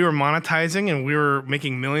 and we were monetizing and we were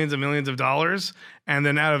making millions and millions of dollars, and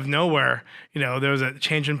then out of nowhere, there was a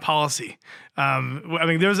change in policy.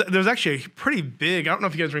 There's actually a pretty big, I don't know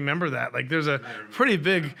if you guys remember that, like there's a pretty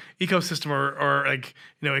big ecosystem or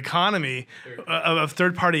economy of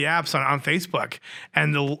third-party apps on Facebook,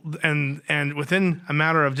 and within a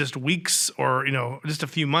matter of just weeks or just a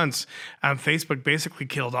few months, Facebook basically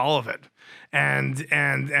killed all of it. And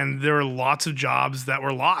there were lots of jobs that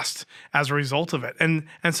were lost as a result of it. And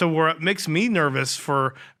so what makes me nervous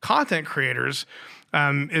for content creators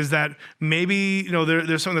is that maybe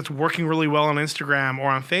there's something that's working really well on Instagram or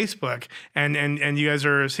on Facebook, and you guys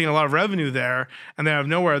are seeing a lot of revenue there, and then out of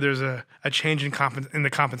nowhere there's a change in the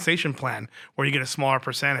compensation plan where you get a smaller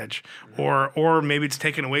percentage, or maybe it's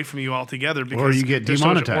taken away from you altogether because or you get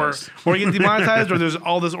demonetized, or you get demonetized, or there's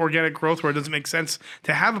all this organic growth where it doesn't make sense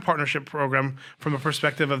to have a partnership program from a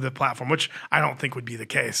perspective of the platform, which I don't think would be the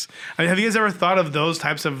case. I mean, have you guys ever thought of those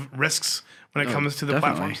types of risks when it comes to the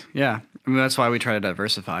platforms? Yeah. I mean, that's why we try to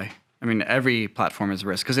diversify. I mean, every platform is a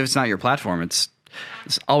risk, because if it's not your platform, it's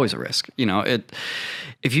always a risk.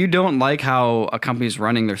 If you don't like how a company's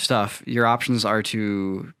running their stuff, your options are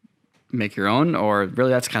to make your own, or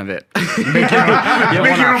really that's kind of it. Make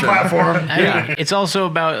your own platform. It's also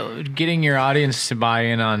about getting your audience to buy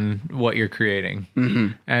in on what you're creating,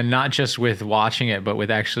 and not just with watching it, but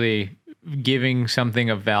with actually giving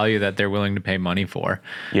something of value that they're willing to pay money for.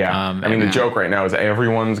 Yeah. I mean, the joke right now is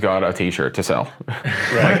everyone's got a t-shirt to sell.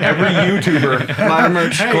 Like every YouTuber. My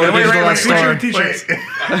merch. T-shirts.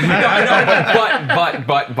 I know,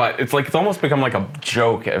 but it's like, it's almost become like a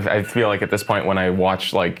joke. I feel like at this point when I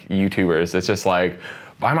watch like YouTubers, it's just like,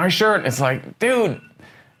 buy my shirt. It's like, dude.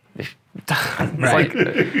 Right.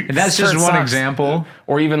 And that's just one example.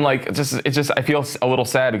 Or even like, it's just, I feel a little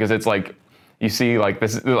sad because it's like, you see, like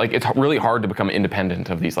this, like it's really hard to become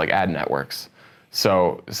independent of these like ad networks.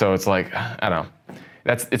 So it's like, I don't know.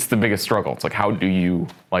 It's the biggest struggle. It's like, how do you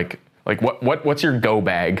what's your go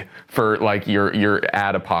bag for like your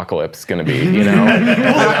ad apocalypse going to be? Your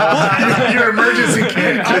emergency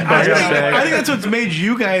kit. I think that's what's made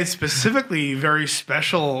you guys specifically very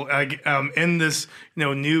special in this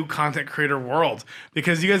new content creator world,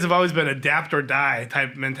 because you guys have always been adapt or die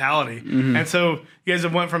type mentality, and so you guys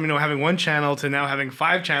have went from having one channel to now having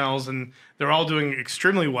 5 channels, and they're all doing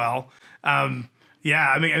extremely well.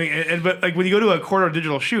 Yeah, but like when you go to a Corridor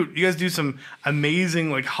Digital shoot, you guys do some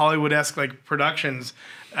amazing like Hollywood-esque like productions,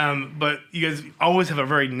 but you guys always have a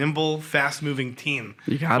very nimble, fast-moving team.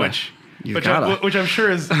 You got it. Which I'm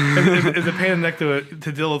sure is a pain in the neck to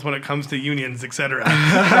deal with when it comes to unions, etc.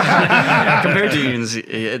 Compared to unions,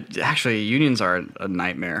 unions are a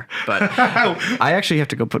nightmare. But I actually have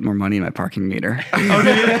to go put more money in my parking meter.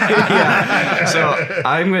 Yeah. So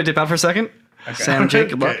I'm going to dip out for a second. Okay. Sam, Jake,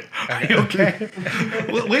 good luck. Okay.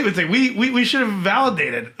 Wait a second. We should have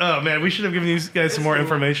validated. Oh man, we should have given these guys some more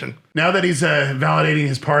information. Now that he's validating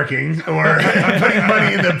his parking or putting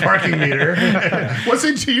money in the parking meter, what's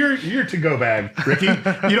into your to-go bag, Ricky?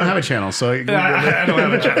 You don't have a channel, so I don't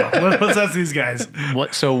have a channel. Let's ask these guys.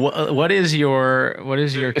 What is your?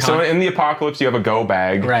 So in the apocalypse, you have a go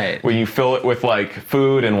bag, right? Where you fill it with like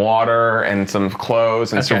food and water and some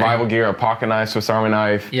clothes and survival gear, a pocket knife, Swiss Army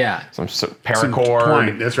knife, some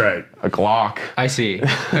paracord. That's right. A Glock. I see.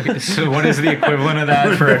 Okay, so what is the equivalent of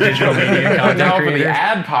that for a digital media content creator? For the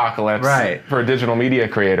adpocalypse, right? For a digital media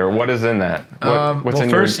creator, what is in that? What's in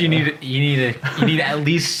first you need at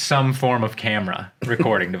least some form of camera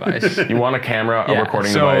recording device. You want a camera, a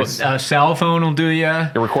recording device. So a cell phone will do you.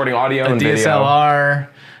 You're recording audio and video. DSLR,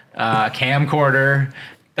 camcorder.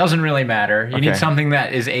 Doesn't really matter. You need something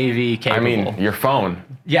that is AV capable. I mean, your phone.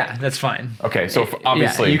 Yeah, that's fine. Okay, so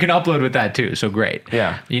obviously you can upload with that too. So great.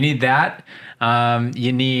 Yeah, you need that.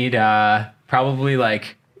 You need probably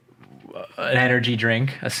like an energy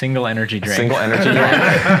drink, a single energy drink.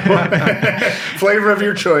 Flavor of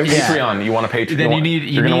your choice. Patreon. You want a Patreon? Then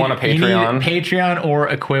you're going to want a Patreon. You need Patreon or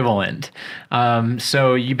equivalent.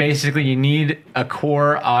 So you need a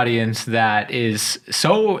core audience that is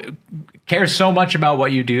so cares so much about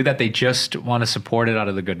what you do that they just want to support it out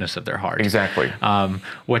of the goodness of their heart. Exactly.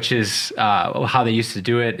 Which is how they used to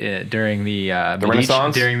do it during the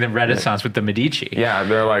Renaissance? during the Renaissance with the Medici. Yeah,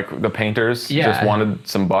 they're like the painters just wanted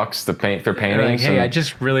some bucks to paint their They're paintings. like, hey, and I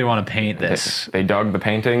just really want to paint this. they dug the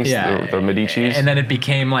paintings, the Medicis. And then it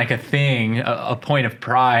became like a thing, a point of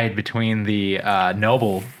pride between the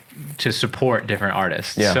noble to support different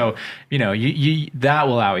artists. Yeah. So, you that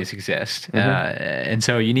will always exist. And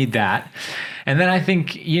so you need that. And then I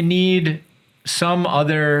think you need some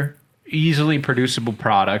other easily producible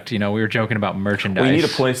product. We were joking about merchandise. Well, you need a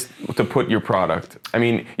place to put your product. I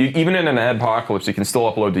mean, even in an adpocalypse, you can still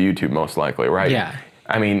upload to YouTube most likely, right? Yeah.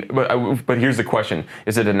 I mean, but here's the question: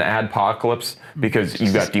 is it an adpocalypse because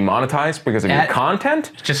you got demonetized because of your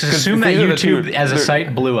content? Just assume that YouTube as a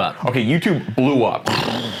site blew up. Okay, YouTube blew up.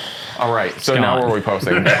 All right, so now where are we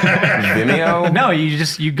posting? Vimeo? No,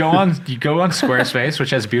 you go on Squarespace, which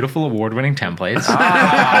has beautiful award-winning templates.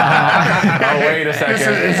 Oh, wait a second.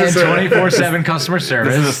 And 24/7 customer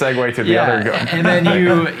service. This is a segue to the other. And then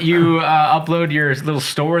you upload your little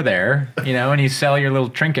store there, and you sell your little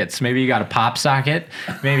trinkets. Maybe you got a pop socket.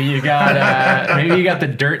 Maybe you got the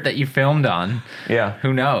dirt that you filmed on. Yeah.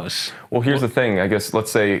 Who knows? Well, here's the thing. I guess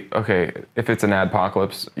let's say, okay, if it's an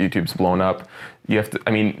adpocalypse, YouTube's blown up. You have to.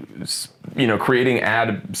 I mean, creating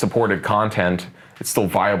ad-supported content. It's still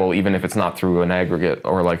viable even if it's not through an aggregate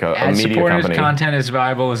or like a media Ad-supported company. content is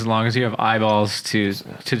viable as long as you have eyeballs to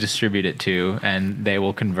distribute it to, and they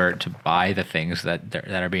will convert to buy the things that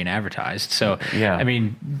are being advertised. So, Yeah. I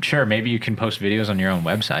mean, sure, maybe you can post videos on your own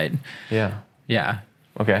website. Yeah. Yeah.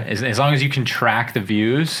 Okay. As long as you can track the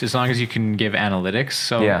views, as long as you can give analytics.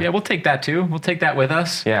 So, yeah, we'll take that too. We'll take that with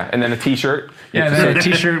us. Yeah, and then a T-shirt. Yeah, and then a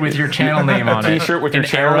T-shirt with your channel name on it. T-shirt with your in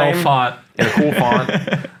channel Arial name font. in a cool font,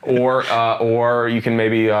 or you can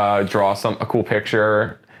maybe draw a cool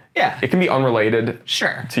picture. Yeah. It can be unrelated.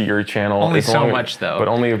 Sure. To your channel. Only As so long- much, though. But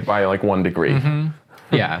only by like 1 degree.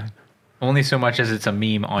 Yeah. Only so much as it's a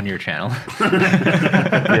meme on your channel.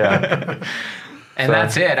 Yeah. And So-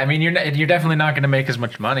 that's it. I mean, you're definitely not going to make as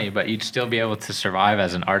much money, but you'd still be able to survive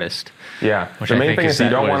as an artist. Yeah. Which The I main think thing is is you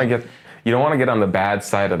that don't what want to is- get on the bad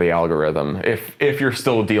side of the algorithm if you're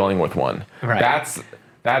still dealing with one. Right.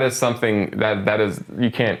 That is something that is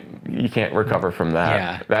you can't recover from that.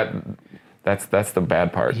 Yeah. That's the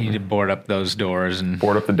bad part. You need to board up those doors and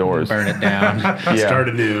Board up the doors. burn it down. Yeah. Start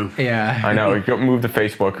anew. Yeah. I know. You go move to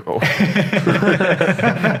Facebook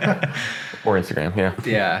or Instagram. Yeah.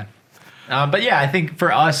 Yeah. But yeah, I think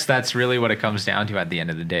for us, that's really what it comes down to at the end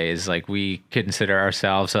of the day is like we consider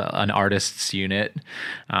ourselves an artist's unit.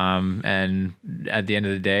 And at the end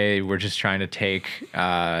of the day, we're just trying to take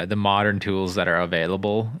the modern tools that are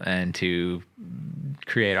available and to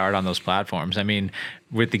create art on those platforms. I mean,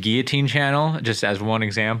 with the Guillotine channel, just as one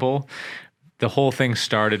example, the whole thing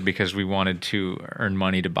started because we wanted to earn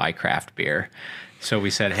money to buy craft beer. So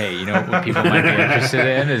we said, hey, you know what people might be interested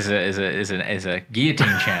in is a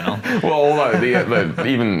Guillotine channel. Well, the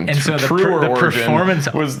even And so the truer origin performance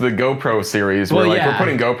was the GoPro series, Well, where like yeah. we're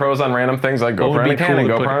putting GoPros on random things, like What would GoPro on be a can and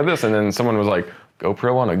cool to GoPro put- on this, and then someone was like,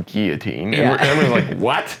 GoPro on a guillotine, Yeah. and everyone was like,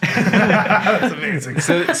 what? That's amazing.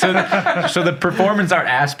 So the performance art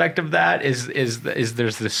aspect of that is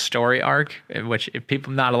there's this story arc, which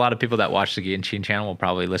not a lot of people that watch the Guillotine channel will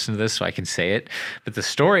probably listen to this, so I can say it. But the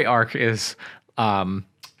story arc is, as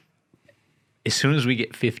soon as we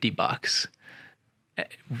get $50,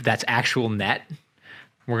 that's actual net.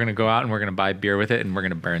 We're gonna go out and we're gonna buy beer with it, and we're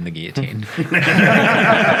gonna burn the guillotine.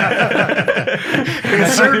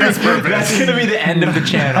 That's gonna be the end of the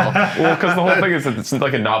channel. Well, because the whole thing is that it's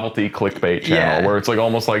like a novelty clickbait channel, Yeah. where it's like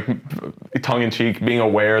almost like tongue-in-cheek, being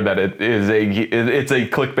aware that it's a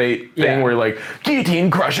clickbait thing, Yeah. where like guillotine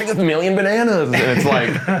crushing 1,000,000 bananas, and it's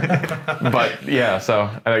like, but yeah, so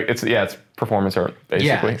it's performance art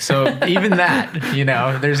basically. Yeah. So even that,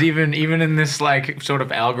 there's even in this like sort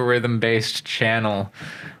of algorithm-based channel,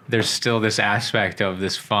 there's still this aspect of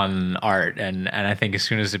this fun art, and I think as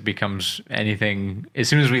soon as it becomes anything, as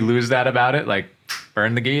soon as we lose that about it, like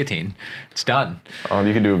burn the guillotine, it's done.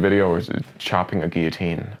 You can do a video where it's chopping a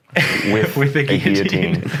guillotine with a a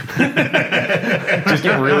guillotine. Just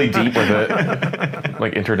get really deep with it,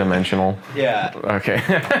 like interdimensional. Yeah. Okay.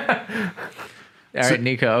 All right,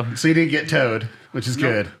 Nico. So you didn't get towed, which is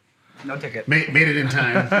good. No ticket. Made it in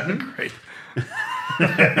time. Great.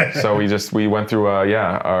 So we went through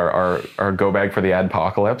our go bag for the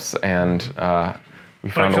adpocalypse, and we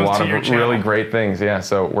found a comes lot to of your really channel. great things. Yeah,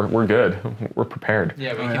 so we're good. We're prepared.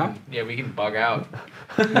 Yeah, we can bug out.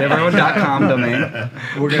 We have our own .com domain.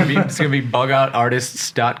 It's gonna be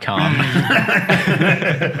bugoutartists.com.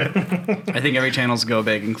 I think every channel's go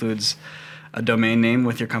big includes a domain name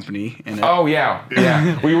with your company in it. Oh yeah.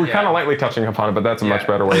 We were kind of lightly touching upon it, but that's a much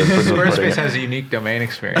better way of putting Squarespace it. has a unique domain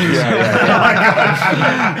experience.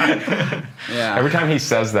 Yeah. Every time he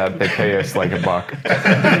says that, they pay us like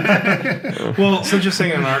 $1. Well, since you're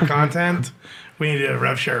saying on our content, we need a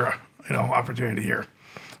rev share, opportunity here.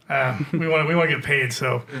 We want to get paid,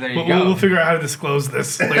 so There you go. we'll figure out how to disclose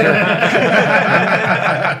this later.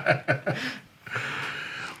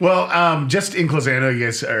 Well, just in closing, I know you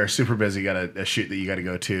guys are super busy. You got a shoot that you got to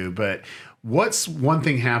go to, but what's one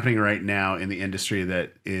thing happening right now in the industry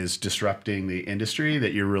that is disrupting the industry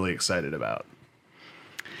that you're really excited about?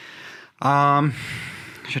 Should I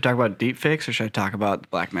talk about deepfakes or should I talk about the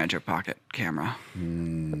Blackmagic Pocket camera?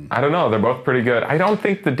 I don't know. They're both pretty good. I don't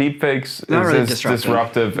think the deepfakes Not is really as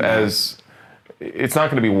disruptive as. It's not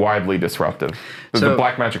going to be widely disruptive. The So-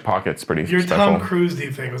 Blackmagic Pocket's pretty Your special. Tom Cruise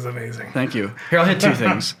deepfake was amazing. Thank you. Here, I'll hit two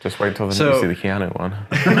things. Just wait till you So- see the Keanu one.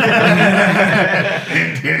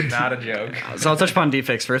 Not a joke. So I'll touch upon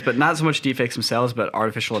deepfakes first, but not so much deepfakes themselves, but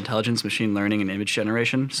artificial intelligence, machine learning, and image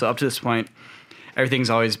generation. So up to this point, everything's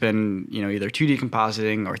always been, either 2D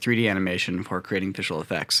compositing or 3D animation for creating visual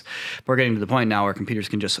effects. But we're getting to the point now where computers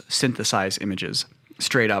can just synthesize images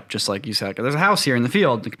straight up, just like you said. There's a house here in the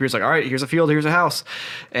field. The computer's like, all right, here's a field, here's a house.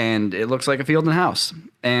 And it looks like a field and a house.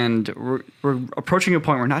 And we're approaching a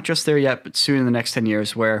point, we're not just there yet, but soon in the next 10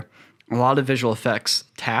 years where a lot of visual effects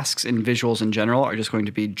tasks and visuals in general are just going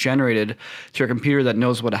to be generated through a computer that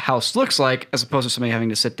knows what a house looks like, as opposed to somebody having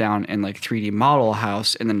to sit down and 3D model a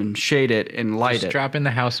house and then shade it and light Just it. drop in the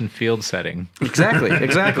house and field setting. Exactly.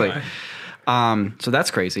 So that's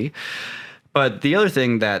crazy. But the other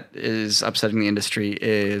thing that is upsetting the industry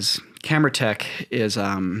is camera tech is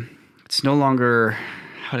it's no longer,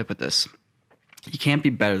 how do I put this? You can't be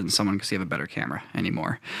better than someone because you have a better camera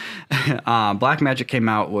anymore. Blackmagic came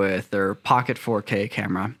out with their Pocket 4K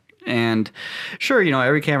camera. And sure,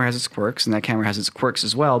 every camera has its quirks, and that camera has its quirks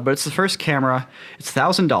as well. But it's the first camera. It's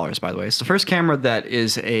 $1,000, by the way. It's the first camera that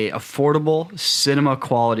is a affordable cinema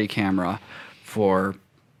quality camera for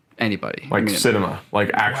anybody. Like cinema,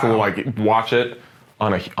 like actual, watch it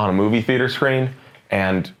on a movie theater screen,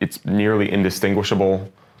 and it's nearly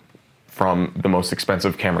indistinguishable from the most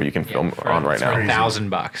expensive camera you can film on right now.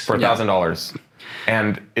 $1,000 For $1,000,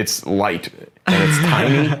 and it's light, and it's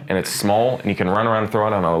tiny, and it's small, and you can run around and throw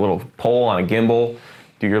it on a little pole on a gimbal,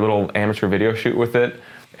 do your little amateur video shoot with it,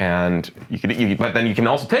 and but then you can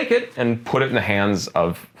also take it and put it in the hands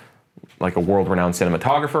of like a world-renowned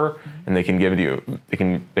cinematographer, and they can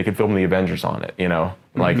they can film the Avengers on it,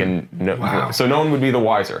 so no one would be the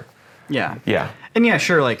wiser. Yeah. And yeah,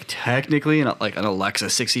 sure, technically, an Alexa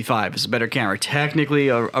 65 is a better camera. Technically,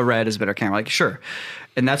 a Red is a better camera. Sure.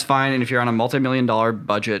 And that's fine. And if you're on a multi-million-dollar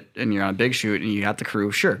budget and you're on a big shoot and you got the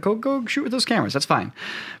crew, sure, go shoot with those cameras. That's fine.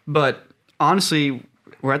 But honestly,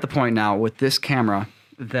 we're at the point now with this camera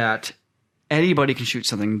that anybody can shoot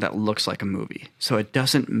something that looks like a movie. So it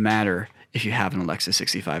doesn't matter if you have an Alexa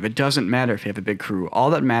 65. It doesn't matter if you have a big crew. All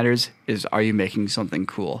that matters is, are you making something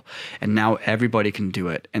cool? And now everybody can do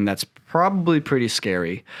it. And that's probably pretty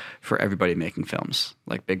scary for everybody making films,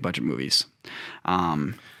 like big budget movies.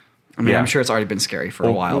 I'm sure it's already been scary for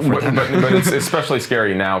a while for them. But it's especially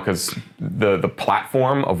scary now because the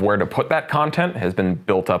platform of where to put that content has been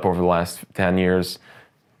built up over the last 10 years.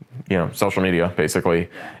 Social media, basically.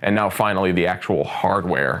 And now finally the actual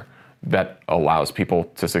hardware that allows people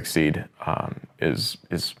to succeed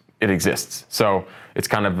it exists. So it's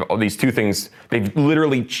kind of these two things,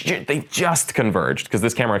 they've just converged because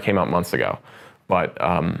this camera came out months ago. But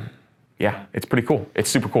it's pretty cool. It's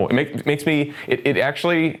super cool. It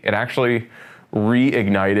actually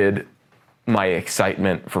reignited my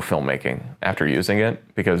excitement for filmmaking after using it,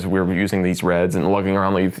 because we were using these Reds and lugging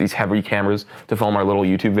around these heavy cameras to film our little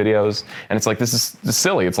YouTube videos, and it's like this is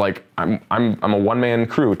silly. It's like I'm a one-man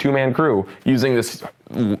crew, two-man crew using this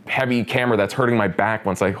heavy camera that's hurting my back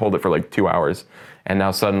once I hold it for 2 hours, and now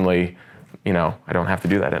suddenly, I don't have to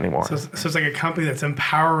do that anymore. So it's like a company that's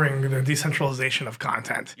empowering the decentralization of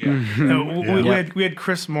content. Yeah. We had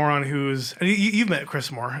Chris Moore on, you've met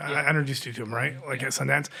Chris Moore. I introduced you to him, right? At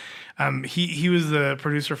Sundance. He was the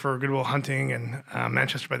producer for Good Will Hunting and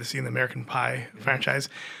Manchester by the Sea and the American Pie franchise.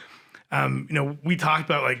 We talked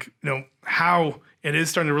about how it is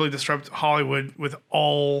starting to really disrupt Hollywood with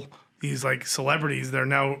all these like celebrities that are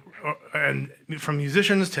now, and from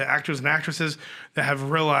musicians to actors and actresses that have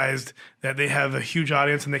realized that they have a huge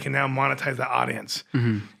audience and they can now monetize that audience.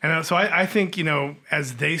 And so I think,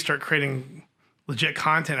 as they start creating legit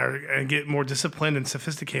content and get more disciplined and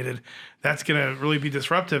sophisticated, that's going to really be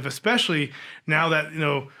disruptive, especially now that,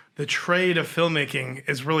 the trade of filmmaking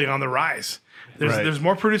is really on the rise. There's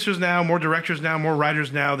more producers now, more directors now, more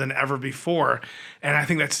writers now than ever before, and I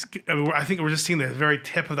think we're just seeing the very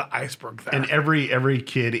tip of the iceberg there. And every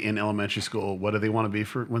kid in elementary school, what do they want to be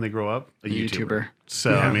for when they grow up? A YouTuber.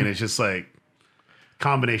 So I mean, it's just like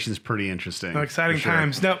combination's pretty interesting. Exciting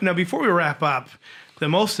times. Now, before we wrap up, the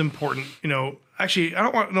most important, actually, I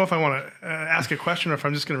don't know if I want to ask a question or if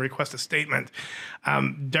I'm just going to request a statement.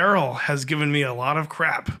 Daryl has given me a lot of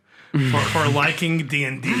crap for liking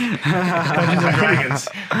D&D, Dungeons and Dragons,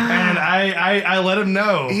 and I let him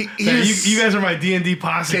know that you guys are my D&D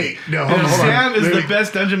posse. Okay, no, hold on. Sam is the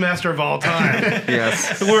best dungeon master of all time.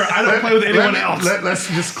 Yes. Where I don't play with anyone else. Let's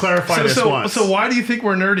just clarify this once. So why do you think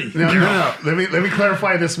we're nerdy? No. Let me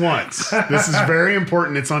clarify this once. This is very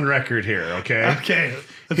important. It's on record here. Okay. Okay.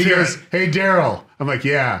 He goes, "Hey, Daryl." I'm like,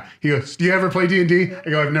 "Yeah." He goes, "Do you ever play D&D?" I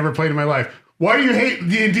go, "I've never played in my life." "Why do you hate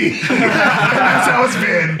D&D? That's how it's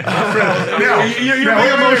been. You're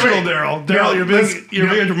being emotional, Daryl. Daryl, you're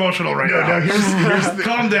being emotional right now. Here's the,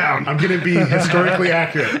 calm down. I'm going to be historically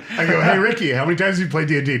accurate. I go, "Hey, Ricky, how many times have you played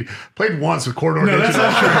D&D? Played once with Corridor No, Digital." that's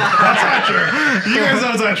not true. That's not true. You guys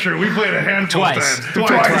know it's not true. We played a handful of times.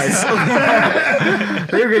 Twice.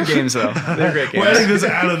 They were good games, though. They were great games. We're editing this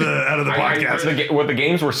out of the podcast. The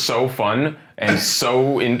games were so fun and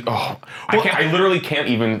so I literally can't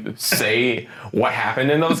even say what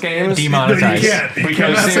happened in those games. Demonetized. You can't. You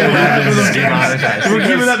Because cannot say what happened in those games. Demonetized. We're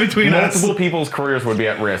keeping that between us. Multiple people's careers would be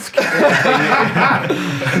at risk. He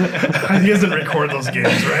doesn't record those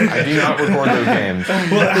games, right? I do not record those games.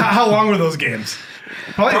 Well, how long were those games?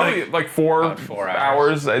 Probably like 4 4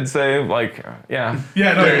 hours, I'd say. Yeah.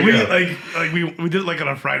 Yeah, no, There we you go. we did it like on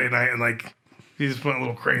a Friday night, and he just went a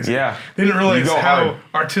little crazy. Yeah. They didn't realize You go how hard.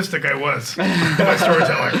 artistic I was in my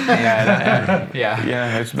storytelling. Yeah.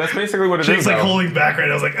 Yeah, that's basically what it Jake's is. like though. holding back right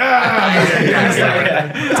now. I was like, It's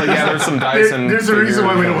like, yeah, there's some dice and There's a reason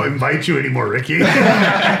why we figures. don't invite you anymore, Ricky.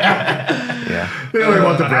 Yeah. We only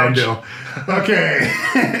want the brown deal. Okay.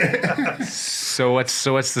 So what's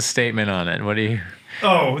the statement on it? What do you?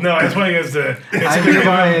 Oh no, I was playing as the. I think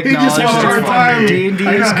everybody He just wants a hard time. D&D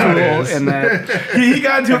I know is how it cool, is. and that He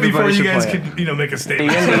got into it before Everybody you should guys play could make a statement.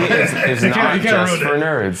 D&D is You not can't just ruin for it.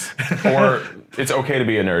 nerds. Or it's okay to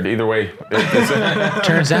be a nerd. Either way.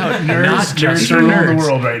 Turns out not just Nerds for are ruling the nerds.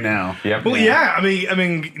 world right now. Yep. Well, yeah, I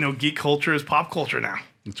mean, geek culture is pop culture now.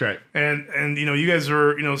 That's right. And you guys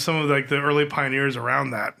are some of the early pioneers around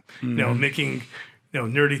that. Making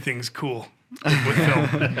nerdy things cool with film.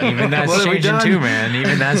 Even that's What have we changing done? too, man.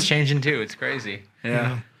 Even that's changing too. It's crazy.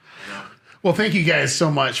 yeah. Well, thank you guys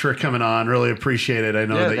so much for coming on. Really appreciate it. I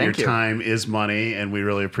know Yeah, that your thank you. time is money, and we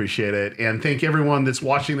really appreciate it. And thank everyone that's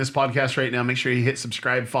watching this podcast right now. Make sure you hit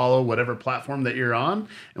subscribe, follow, whatever platform that you're on,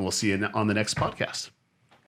 and we'll see you on the next podcast.